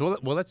 Exactly. So,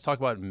 let's talk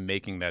about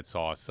making that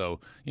sauce. So,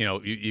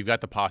 you've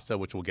got the pasta,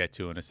 which we'll get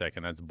to in a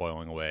second. That's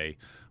boiling away.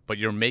 But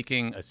you're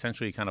making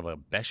essentially kind of a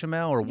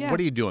bechamel, or what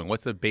are you doing?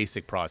 What's the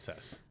basic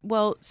process?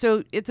 Well,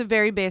 so it's a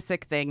very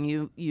basic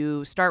thing.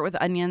 You start with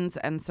onions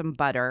and some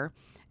butter,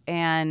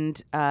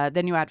 and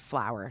then you add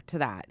flour to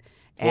that.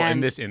 Well,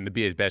 in the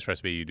BA's Best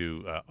recipe, you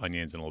do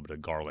onions and a little bit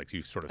of garlic. So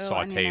you sort of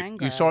saute. onion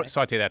and You garlic.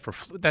 saute that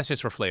that's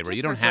just for flavor. Just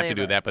You don't for have to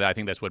do flavor. that, but I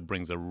think that's what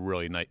brings a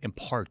really nice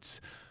imparts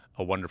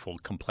a wonderful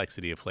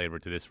complexity of flavor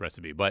to this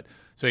recipe. But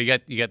so you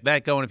get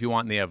that going if you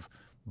want, and they have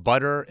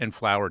butter and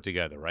flour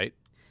together, right?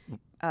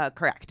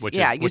 Correct. Which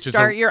You is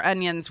start your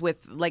onions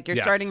with you're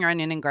Yes. starting your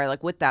onion and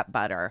garlic with that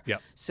butter.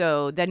 Yep.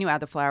 So then you add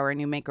the flour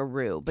and you make a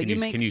roux. But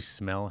Can you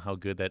smell how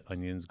good that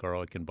onions,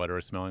 garlic, and butter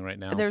are smelling right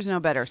now? There's no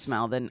better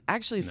smell than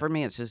for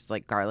me it's just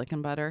garlic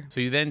and butter. So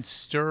you then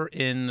stir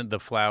in the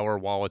flour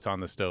while it's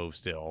on the stove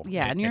still.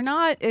 Yeah, and you're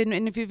not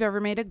and if you've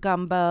ever made a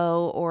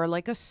gumbo or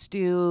a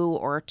stew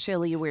or a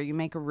chili where you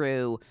make a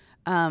roux,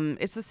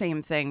 it's the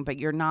same thing, but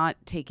you're not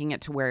taking it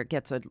to where it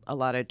gets a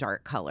lot of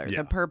dark color. Yeah.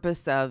 The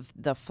purpose of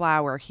the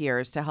flour here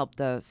is to help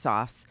the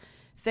sauce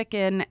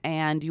thicken,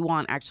 and you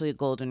want actually a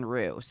golden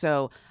roux.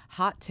 So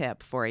hot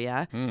tip for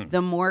you,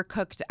 the more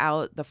cooked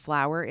out the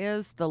flour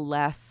is, the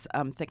less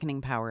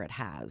thickening power it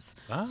has.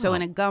 So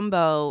in a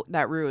gumbo,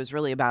 that roux is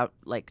really about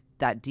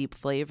that deep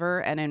flavor,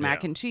 and in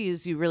mac and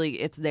cheese,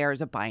 it's there as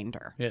a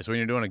binder. Yeah, so when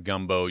you're doing a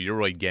gumbo, you're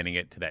really getting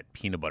it to that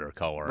peanut butter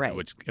color, Right.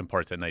 which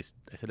imparts a nice.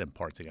 I said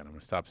imparts again. I'm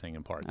gonna stop saying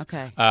imparts.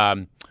 Okay.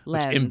 Which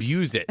Lends.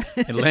 imbues it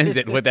and lends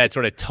it with that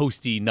sort of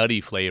toasty,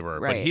 nutty flavor.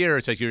 But Right. here,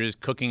 it's like you're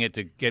just cooking it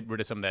to get rid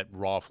of some of that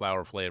raw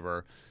flour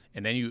flavor,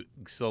 and then you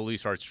slowly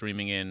start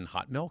streaming in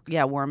hot milk.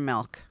 Yeah, warm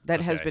milk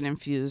that has Okay. been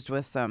infused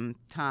with some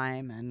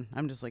thyme, and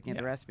I'm just looking at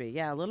the recipe.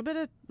 Yeah, a little bit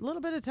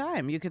of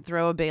thyme. You could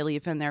throw a bay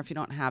leaf in there if you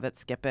don't have it.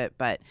 Skip it,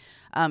 but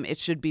it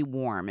should be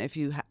warm. If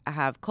you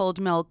have cold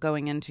milk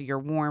going into your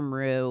warm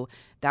roux,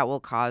 that will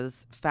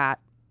cause fat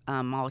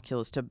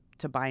molecules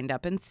to bind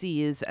up and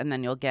seize, and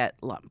then you'll get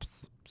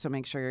lumps. So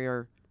make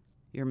sure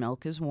your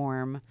milk is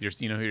warm. You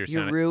know who you're Your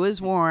sounding. roux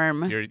is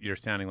warm. You're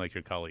sounding like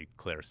your colleague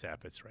Claire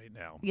Sappitz right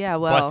now. Yeah,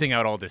 well, busting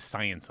out all this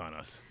science on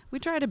us. we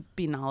try to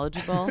be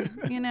knowledgeable,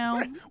 you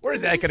know. Where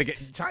is that going to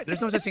get?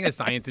 There's no such thing as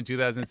science in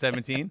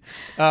 2017.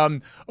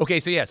 Okay,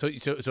 so yeah, so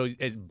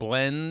it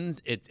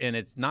blends.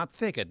 It's not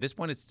thick at this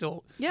point. It's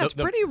still It's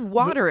pretty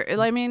water.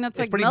 I mean, it's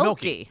like pretty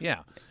milky. Yeah.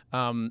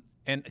 And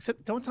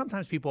don't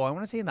sometimes people, I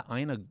want to say in the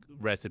Ina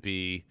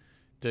recipe,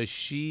 does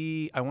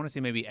she, I want to say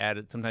maybe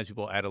sometimes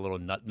people add a little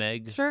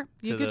nutmeg. Sure,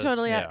 you to could the-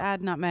 totally yeah.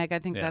 add nutmeg. I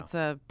think Yeah. that's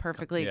a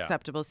perfectly Yeah.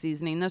 acceptable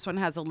seasoning. This one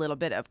has a little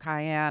bit of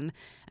cayenne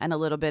and a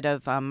little bit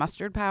of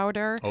mustard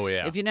powder. Oh,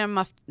 yeah. If you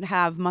didn't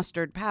have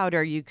mustard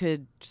powder, you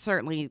could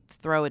certainly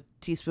throw a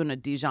teaspoon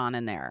of Dijon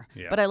in there.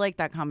 Yeah. But I like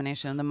that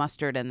combination of the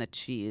mustard and the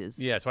cheese.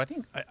 Yeah, so I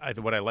think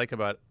what I like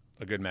about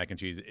a good mac and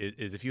cheese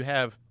is if you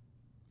have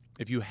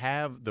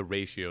the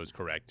ratios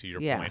correct, to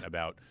your Yeah. point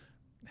about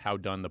how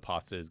done the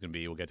pasta is going to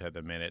be, we'll get to that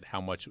in a minute,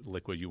 how much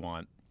liquid you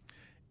want.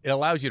 It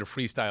allows you to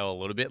freestyle a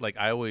little bit. Like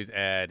I always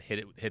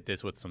hit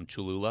this with some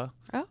Cholula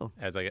Oh,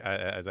 as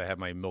I have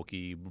my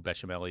milky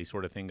bechamel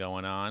sort of thing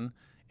going on.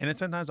 And then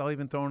sometimes I'll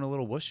even throw in a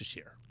little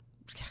Worcestershire.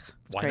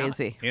 it's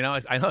crazy. You know,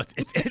 I know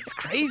it's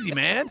crazy,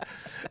 man.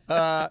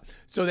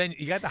 So then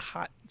you got the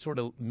hot sort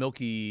of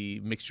milky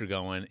mixture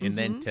going, and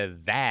then to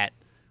that,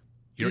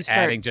 you're You start-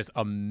 adding just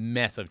a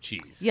mess of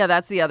cheese. Yeah,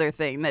 that's the other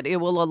thing, that it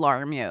will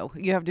alarm you.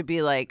 You have to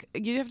be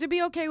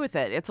okay with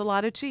it. It's a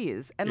lot of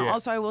cheese. And Yeah.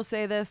 also I will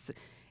say this,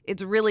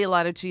 it's really a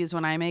lot of cheese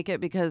when I make it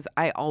because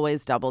I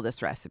always double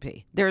this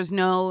recipe.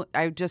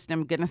 I just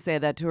am going to say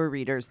that to our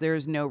readers.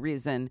 There's no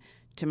reason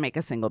to make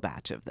a single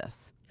batch of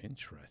this.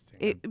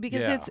 Interesting.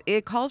 Because Yeah.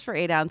 it calls for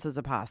 8 ounces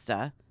of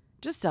pasta.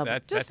 Just double.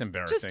 That's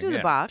embarrassing. Just do the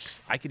yeah.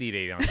 box. I could eat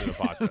 8 ounces of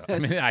pasta. I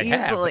mean, I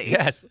Easily.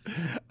 have.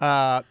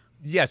 Yes.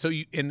 Yeah. So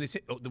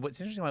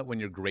what's interesting about when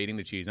you're grating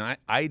the cheese, and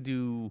I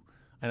know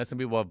some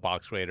people have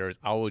box graters.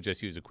 I will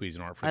just use a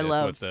Cuisinart for I this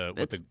love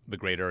with the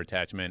grater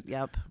attachment.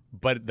 Yep.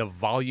 But the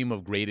volume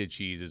of grated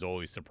cheese is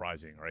always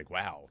surprising. Like,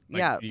 wow. Like,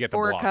 Yeah, you get the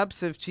 4 block.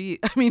 cups of cheese.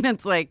 I mean,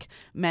 it's like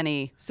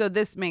many. So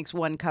this makes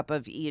 1 cup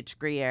of each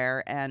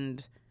Gruyere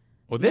and.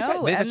 Well, this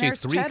No, this and actually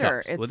there's 3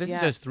 cheddar. cups. Well, this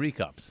It's- is just 3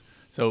 cups.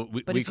 So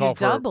But we if call you for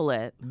double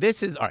it,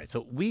 This is all right.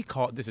 So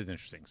this is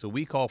interesting. So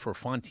we call for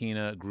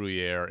Fontina,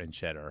 Gruyere, and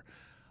cheddar.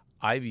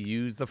 I've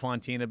used the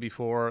Fontina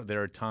before.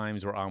 There are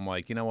times where I'm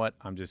like, you know what?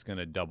 I'm just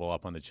gonna double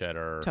up on the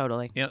cheddar.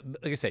 totally. You know,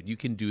 like I said, you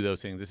can do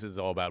those things. This is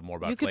all more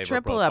about You could flavor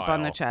triple up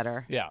on the profile.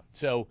 cheddar. Yeah.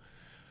 So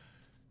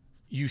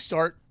you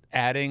start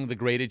adding the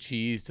grated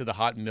cheese to the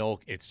hot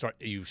milk.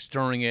 You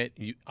stirring it.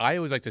 I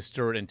always like to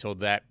stir it until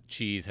that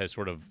cheese has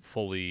sort of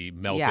fully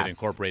melted, Yes.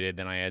 incorporated.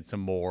 Then I add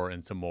some more,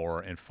 and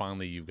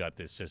finally you've got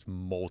this just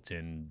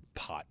molten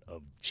pot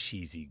of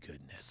cheesy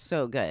goodness.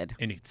 So good.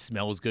 And it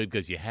smells good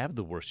because you have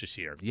the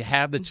Worcestershire, you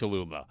have the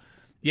Cholula,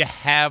 you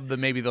have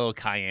maybe the little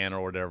cayenne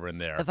or whatever in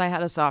there. If I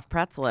had a soft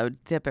pretzel, I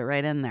would dip it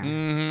right in there.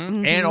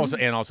 Mm-hmm.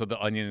 And also the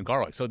onion and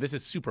garlic. So this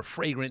is super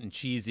fragrant and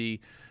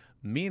cheesy.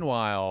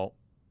 Meanwhile,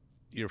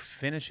 you're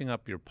finishing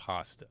up your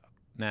pasta.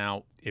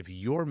 Now, if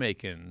you're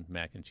making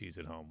mac and cheese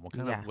at home,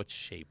 what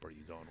shape are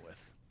you going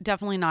with?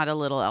 Definitely not a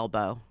little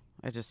elbow.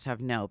 I just have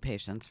no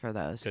patience for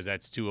those. Because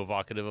that's too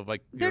evocative of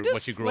They're just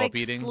what you grew like up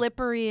eating.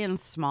 slippery and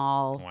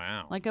small.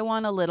 Wow. Like I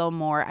want a little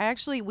more. I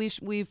actually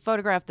we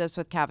photographed this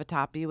with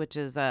cavatappi, which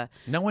is a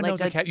No one like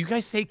knows what you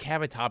guys say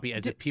cavatappi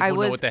as if people I know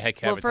was what the heck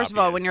cavatappi well. First of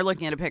all, is. when you're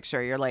looking at a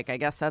picture, you're like, I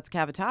guess that's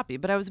cavatappi.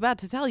 But I was about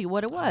to tell you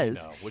what it was.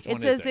 know. Which It's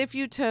one is as it? if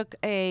you took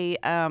a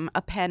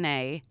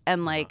penne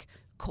and like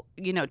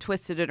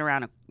twisted it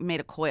around, made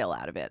a coil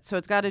out of it. So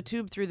it's got a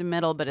tube through the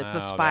middle, but it's Oh, a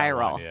that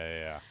spiral. one.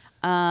 Yeah.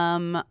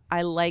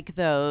 I like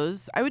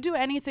those. I would do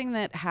anything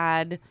that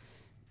had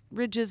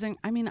ridges and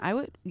I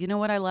would. You know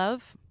what I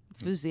love?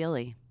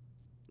 Fusilli.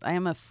 I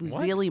am a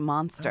fusilli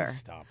monster. Oh,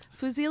 stop.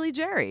 Fusilli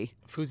Jerry.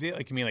 Fusilli?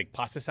 Like you mean like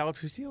pasta salad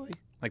fusilli?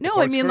 Like the No,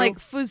 I mean corkscrew? like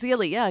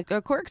fusilli. Yeah,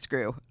 a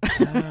corkscrew.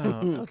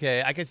 Oh,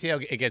 okay, I can see how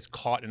it gets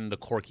caught in the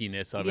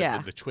corkiness of Yeah.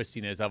 it, the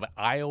twistiness of it.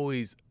 I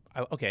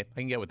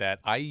can get with that.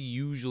 I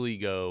usually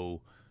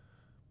go,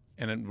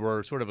 and then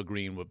we're sort of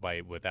agreeing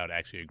without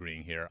actually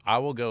agreeing here. I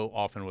will go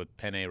often with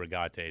penne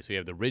rigate. So you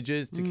have the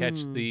ridges to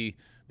catch the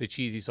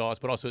cheesy sauce,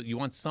 but also you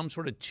want some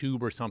sort of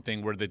tube or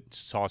something where the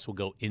sauce will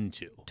go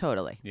into.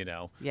 Totally. You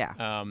know. Yeah.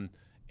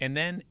 And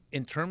then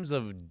in terms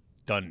of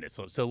doneness,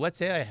 so let's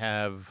say I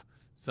have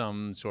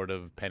some sort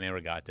of penne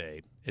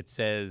rigate. It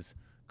says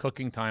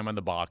cooking time on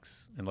the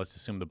box, and let's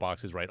assume the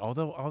box is right.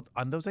 Although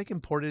on those like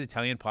imported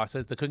Italian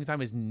pastas, the cooking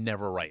time is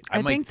never right.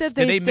 I think that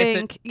they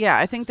think,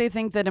 I think they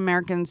think that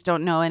Americans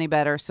don't know any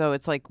better, so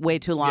it's like way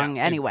too long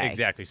anyway.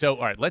 Exactly. So,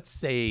 all right, let's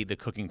say the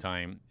cooking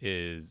time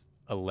is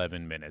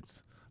 11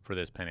 minutes for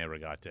this penne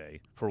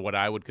rigate. For what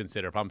I would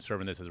consider, if I'm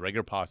serving this as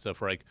regular pasta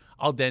for like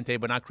al dente,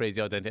 but not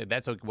crazy al dente,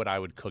 that's like what I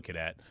would cook it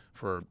at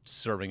for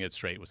serving it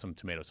straight with some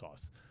tomato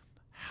sauce.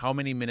 How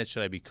many minutes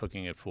should I be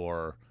cooking it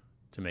for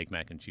to make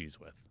mac and cheese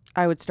with?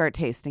 I would start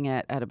tasting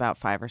it at about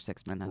 5 or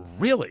 6 minutes.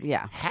 Really?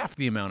 Yeah. Half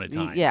the amount of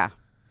time. Yeah.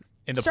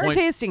 And the Start point,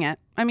 tasting it.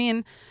 I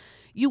mean,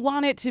 you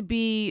want it to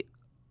be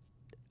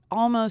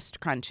almost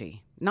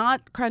crunchy.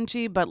 Not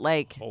crunchy, but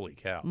like Holy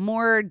cow.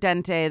 more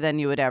dente than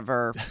you would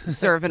ever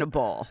serve in a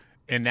bowl.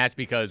 And that's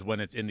because when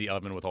it's in the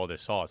oven with all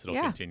this sauce, it'll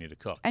Yeah. continue to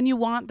cook. And you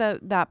want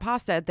that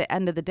pasta at the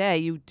end of the day,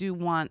 you do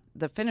want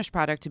the finished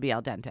product to be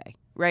al dente,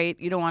 right?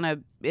 You don't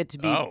want it to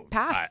be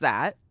past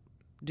that.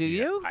 Do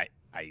Yeah, you?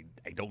 I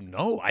don't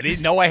know. I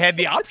didn't know I had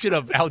the option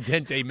of al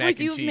dente mac Like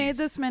and you've cheese. made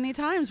this many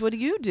times. What do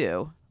you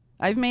do?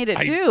 I've made it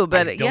I- too,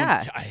 but I don't-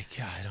 yeah. I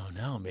don't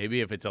know.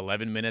 Maybe if it's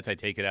 11 minutes, I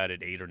take it out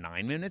at 8 or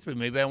 9 minutes, but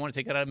maybe I want to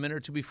take it out a minute or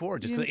two before.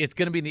 Just 'cause it's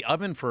going to be in the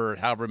oven for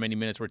however many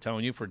minutes we're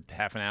telling you, for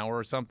half an hour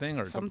or something,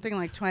 or Something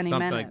like 20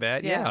 something minutes. like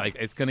that. Yeah, like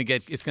it's going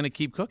to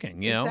keep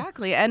cooking. You know.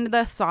 Exactly. And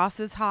the sauce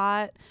is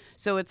hot.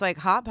 So it's like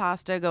hot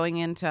pasta going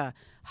into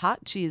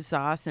hot cheese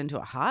sauce into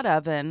a hot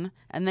oven,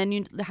 and then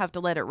you have to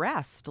let it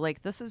rest.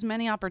 Like this is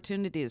many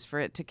opportunities for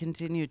it to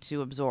continue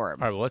to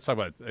absorb. All right, well, let's talk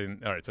about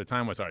all right, so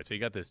time was all right. So you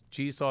got this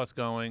cheese sauce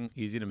going,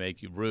 easy to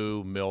make. You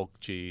roux,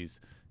 milk, cheese.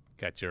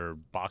 Got your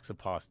box of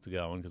pasta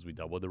going because we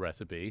doubled the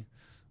recipe.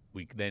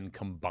 We then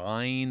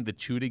combine the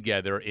two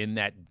together in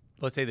that.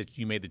 Let's say that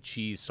you made the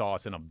cheese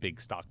sauce in a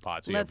big stock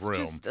pot, so you have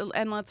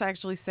room. Let's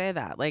actually say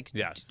that. Like,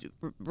 Yes.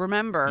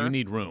 remember, You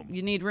need room.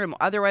 You need room.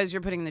 Otherwise,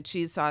 you're putting the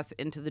cheese sauce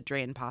into the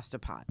drained pasta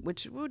pot,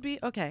 which would be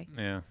okay.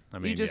 Yeah, I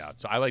mean, just- yeah.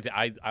 So I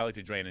like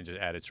to drain and just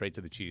add it straight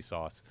to the cheese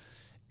sauce.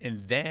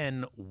 And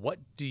then, what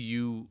do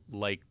you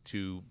like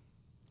to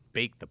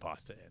bake the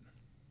pasta in?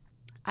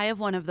 I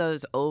have one of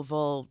those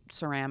oval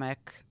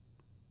ceramic,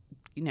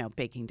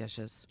 baking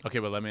dishes. Okay,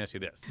 well, let me ask you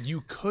this: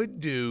 you could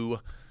do,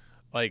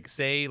 like,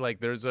 say, like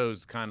there's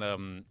those kind of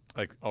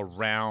like a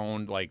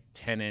round, like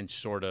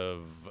 10-inch sort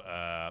of,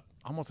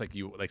 almost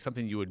like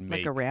something you would make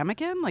Like a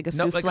ramekin? Like a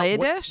No, souffle like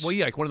dish? Well,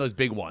 yeah, like one of those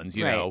big ones,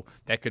 you Right. know,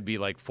 that could be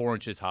like 4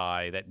 inches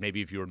high. That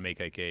maybe if you were to make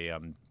like a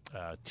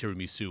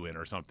tiramisu in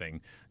or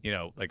something,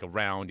 like a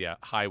round,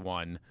 high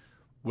one,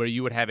 where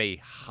you would have a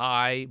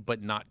high but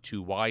not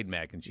too wide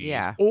mac and cheese.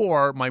 Yeah.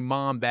 Or my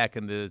mom back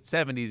in the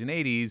 70s and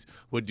 80s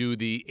would do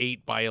the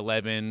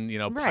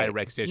 8x11, Right.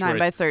 Pyrex dish. 9 where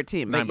by it's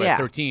 13. 9 But by yeah.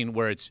 13,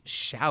 where it's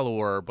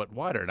shallower but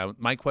wider. Now,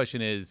 my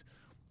question is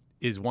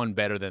one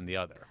better than the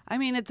other? I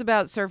mean, it's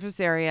about surface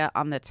area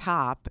on the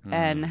top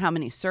and how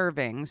many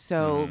servings.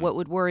 So, what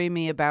would worry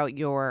me about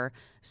your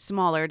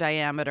smaller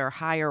diameter,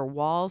 higher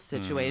wall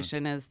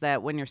situation is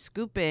that when you're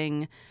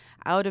scooping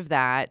out of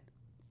that,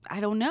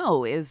 I don't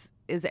know, is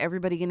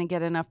everybody going to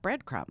get enough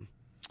breadcrumb?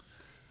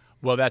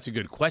 Well, that's a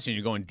good question.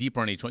 You're going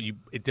deeper on each one.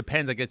 It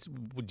depends, I guess.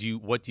 What do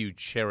you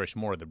cherish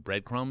more, the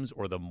breadcrumbs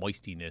or the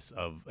moistiness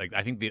of? Like,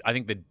 I think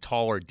the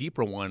taller,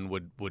 deeper one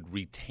would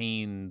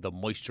retain the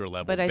moisture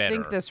level. But I better.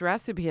 think this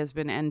recipe has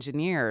been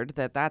engineered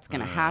that's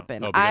going to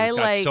happen. Oh, because I it's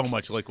got like so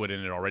much liquid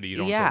in it already. You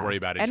don't have to worry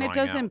about it. and it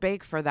drying doesn't out.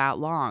 bake for that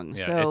long.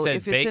 Yeah, So it says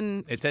if bake, it's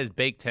in it says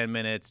bake 10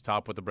 minutes,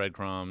 top with the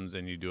breadcrumbs,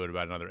 and you do it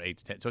about another 8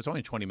 to 10. So it's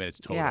only 20 minutes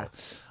total. Yeah.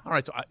 All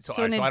right. So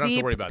in I a don't have to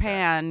deep worry about that.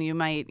 pan, you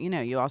might,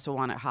 you also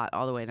want it hot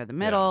all the way to the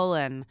middle,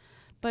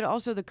 but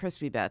also the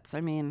crispy bits. I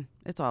mean,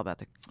 it's all about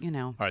the.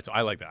 All right, so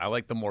I like that. I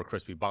like the more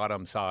crispy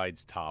bottom,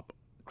 sides, top.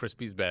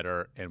 Crispy's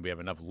better, and we have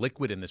enough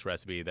liquid in this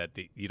recipe that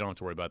you don't have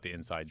to worry about the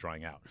inside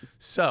drying out.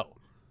 So,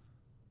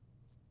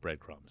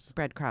 breadcrumbs.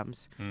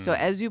 breadcrumbs. So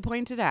as you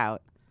pointed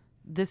out,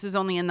 this is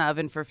only in the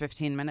oven for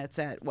 15 minutes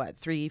at what,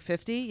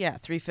 350? Yeah,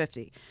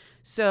 350.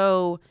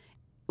 So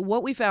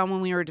what we found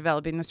when we were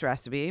developing this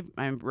recipe,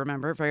 I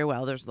remember it very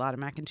well. There's a lot of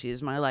mac and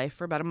cheese in my life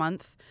for about a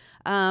month.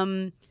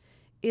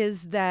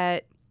 Is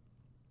that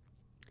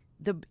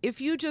if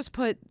you just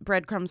put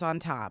breadcrumbs on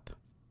top,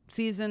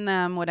 season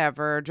them,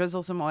 whatever,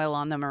 drizzle some oil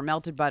on them or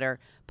melted butter,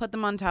 put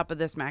them on top of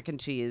this mac and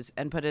cheese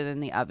and put it in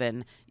the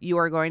oven, you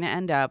are going to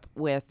end up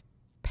with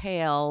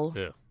pale,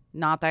 Yeah.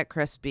 not that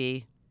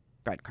crispy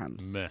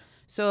breadcrumbs. Meh.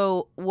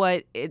 So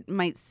what it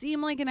might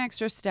seem like an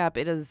extra step,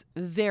 it is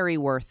very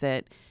worth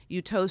it.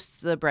 You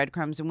toast the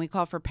breadcrumbs, and we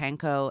call for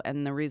panko.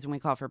 And the reason we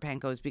call for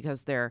panko is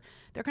because they're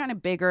kind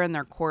of bigger and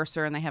they're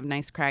coarser and they have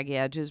nice craggy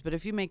edges. But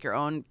if you make your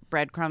own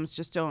breadcrumbs,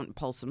 just don't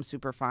pulse them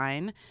super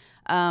fine.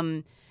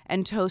 And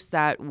toast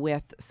that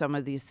with some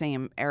of these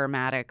same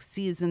aromatics.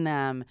 Season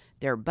them.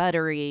 They're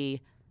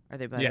buttery. Are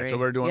they buttery? Yeah, so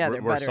we're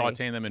buttery.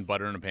 sauteing them in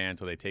butter in a pan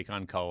until they take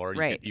on color.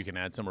 Right. You can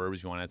add some herbs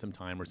if you want to add some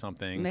thyme or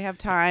something. And they have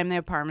thyme. They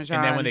have Parmesan.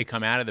 And then when they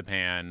come out of the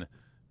pan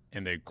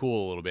and they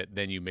cool a little bit,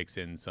 then you mix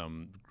in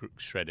some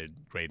shredded,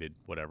 grated,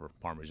 whatever,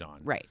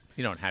 Parmesan. Right.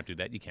 You don't have to do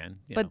that. You can.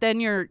 But then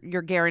you're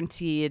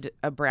guaranteed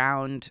a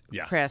browned,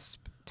 Yes.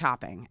 crisp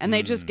topping, and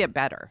they just get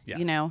better. Yes.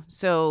 You know,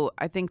 so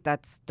I think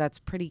that's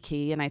pretty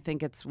key, and I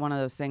think it's one of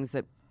those things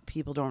that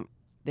people don't.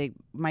 They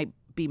might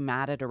be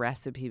mad at a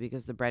recipe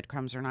because the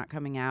breadcrumbs are not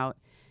coming out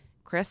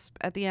crisp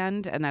at the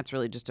end, and that's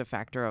really just a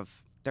factor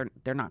of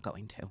they're not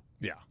going to.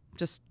 Yeah.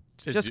 Just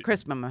Just-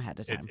 crisp them ahead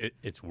of time.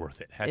 It's worth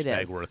it. It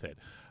Hashtag is. worth it.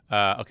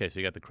 Okay, so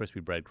you got the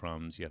crispy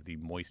breadcrumbs. You have the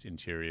moist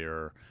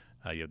interior.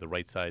 You have the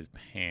right size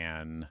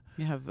pan.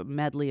 You have a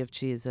medley of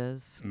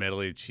cheeses.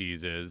 Medley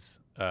cheeses.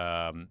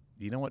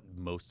 You know what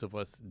most of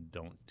us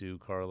don't do,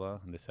 Carla?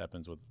 And this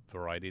happens with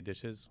variety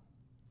dishes.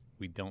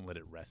 we don't let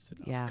it rest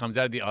enough. Yeah. It comes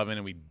out of the oven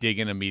and we dig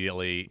in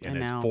immediately, and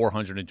I it's know.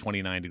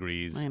 429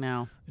 degrees. I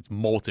know. It's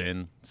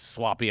molten,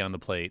 sloppy on the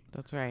plate.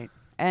 That's right.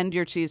 And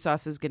your cheese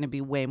sauce is going to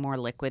be way more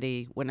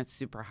liquidy when it's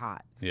super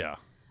hot, Yeah.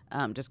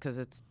 just because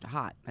it's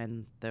hot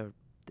and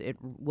it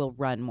will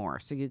run more.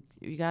 So you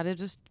got to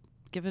just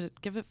give it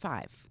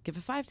 5. Give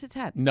it 5 to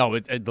 10. No,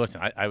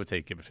 listen, I would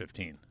say give it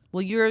 15.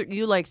 Well,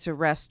 you like to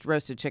rest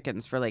roasted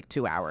chickens for like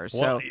 2 hours.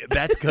 Well, So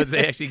that's because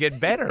they actually get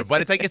better.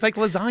 But it's like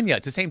lasagna.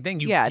 It's the same thing.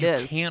 You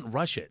is. can't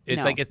rush it. It's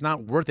No. like it's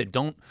not worth it.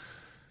 Don't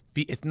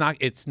be. It's not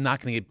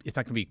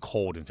gonna be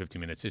cold in 15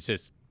 minutes. It's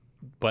just.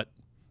 But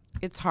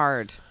it's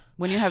hard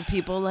when you have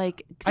people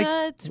like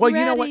it's well,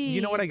 ready.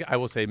 you know what I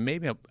will say.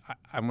 Maybe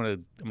I'm gonna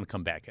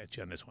come back at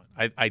you on this one.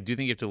 I do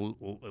think you have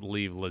to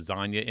leave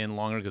lasagna in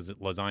longer because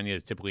lasagna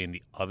is typically in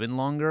the oven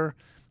longer.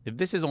 If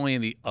this is only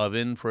in the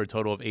oven for a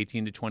total of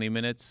 18 to 20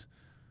 minutes,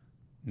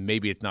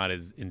 maybe it's not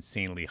as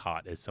insanely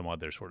hot as some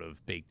other sort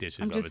of baked dishes.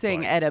 I'm of just its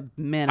saying like. at a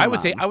minimum. I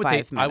would say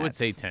 5 minutes.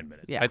 10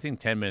 minutes. Yeah. I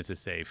think 10 minutes is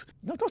safe.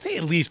 No, don't say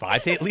at least 5.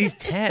 I'd say at least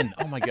 10.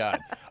 Oh my God.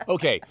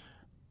 Okay.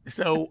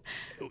 So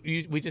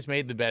we just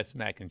made the best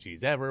mac and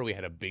cheese ever.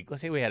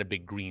 Let's say we had a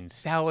big green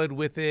salad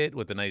with it,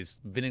 with a nice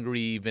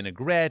vinegary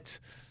vinaigrette.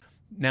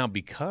 Now,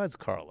 because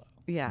Carla,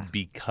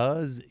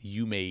 because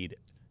you made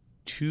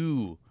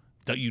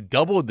you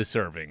doubled the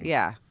servings.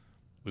 Yeah.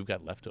 We've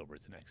got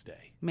leftovers the next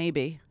day.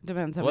 Maybe.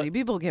 Depends how What- many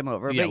people came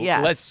over. Yeah, but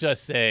yes. let's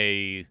just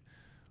say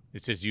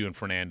it's just you and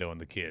Fernando and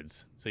the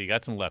kids. So you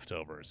got some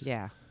leftovers.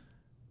 Yeah.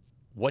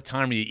 What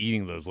time are you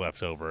eating those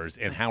leftovers,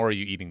 and how are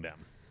you eating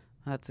them?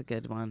 That's a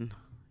good one.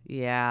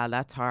 Yeah,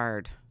 that's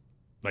hard.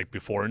 Like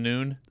before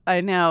noon?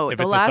 I know. If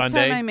The it's a last time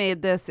Sunday? I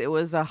made this, it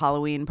was a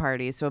Halloween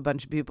party, so a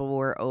bunch of people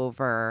were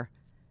over.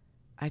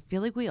 I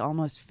feel like we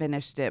almost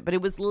finished it, but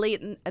it was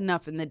late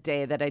enough in the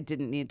day that I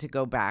didn't need to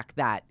go back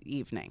that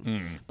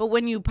evening. But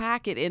when you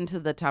pack it into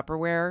the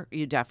Tupperware,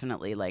 you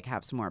definitely like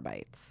have some more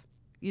bites.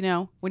 You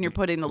know, when you're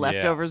putting the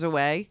leftovers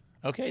away.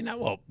 Okay, now,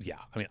 well, yeah,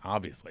 I mean,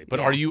 obviously. But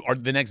Yeah. are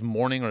the next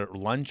morning or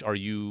lunch, are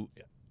you,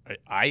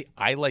 I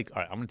like,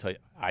 all right, I'm going to tell you,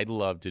 I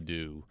love to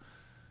do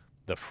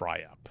the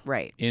fry up.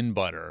 Right. In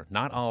butter,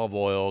 not olive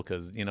oil,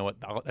 because you know what,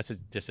 that's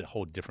just a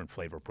whole different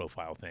flavor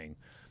profile thing.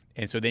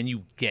 And so then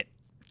you get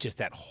just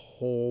that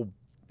whole,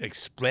 like,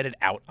 spread it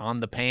out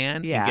on the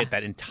pan Yeah. and get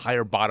that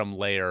entire bottom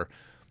layer,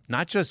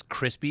 not just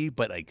crispy,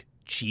 but like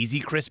cheesy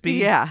crispy.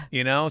 Yeah.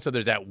 You know, so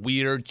there's that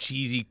weird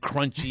cheesy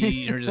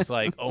crunchy. You're just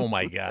like, oh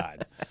my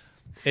God.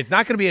 It's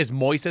not going to be as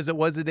moist as it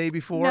was the day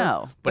before.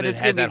 No, but but it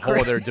it's has gonna that be whole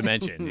other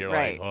dimension. You're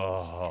Right. like,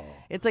 oh.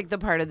 It's like the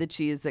part of the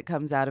cheese that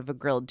comes out of a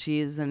grilled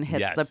cheese and hits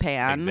Yes, the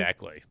pan.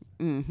 Exactly.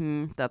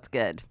 Mm-hmm. That's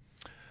good.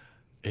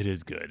 It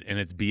is good. And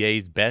it's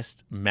BA's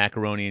best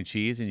macaroni and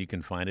cheese, and you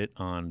can find it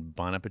on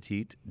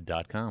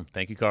bonappetit.com.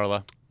 Thank you,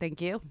 Carla.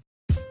 Thank you.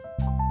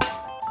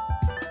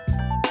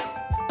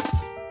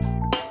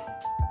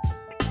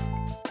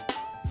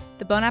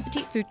 The Bon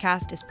Appetit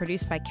Foodcast is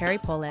produced by Carrie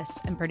Polis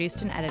and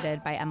produced and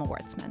edited by Emma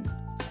Wartzman.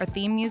 Our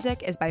theme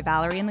music is by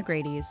Valerie and the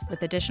Grady's,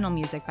 with additional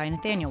music by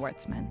Nathaniel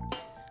Wartzman.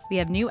 We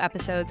have new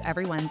episodes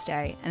every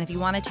Wednesday, and if you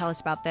want to tell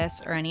us about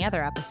this or any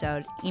other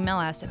episode, email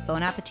us at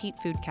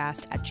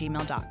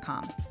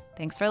bonappetitfoodcast@gmail.com.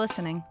 Thanks for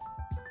listening.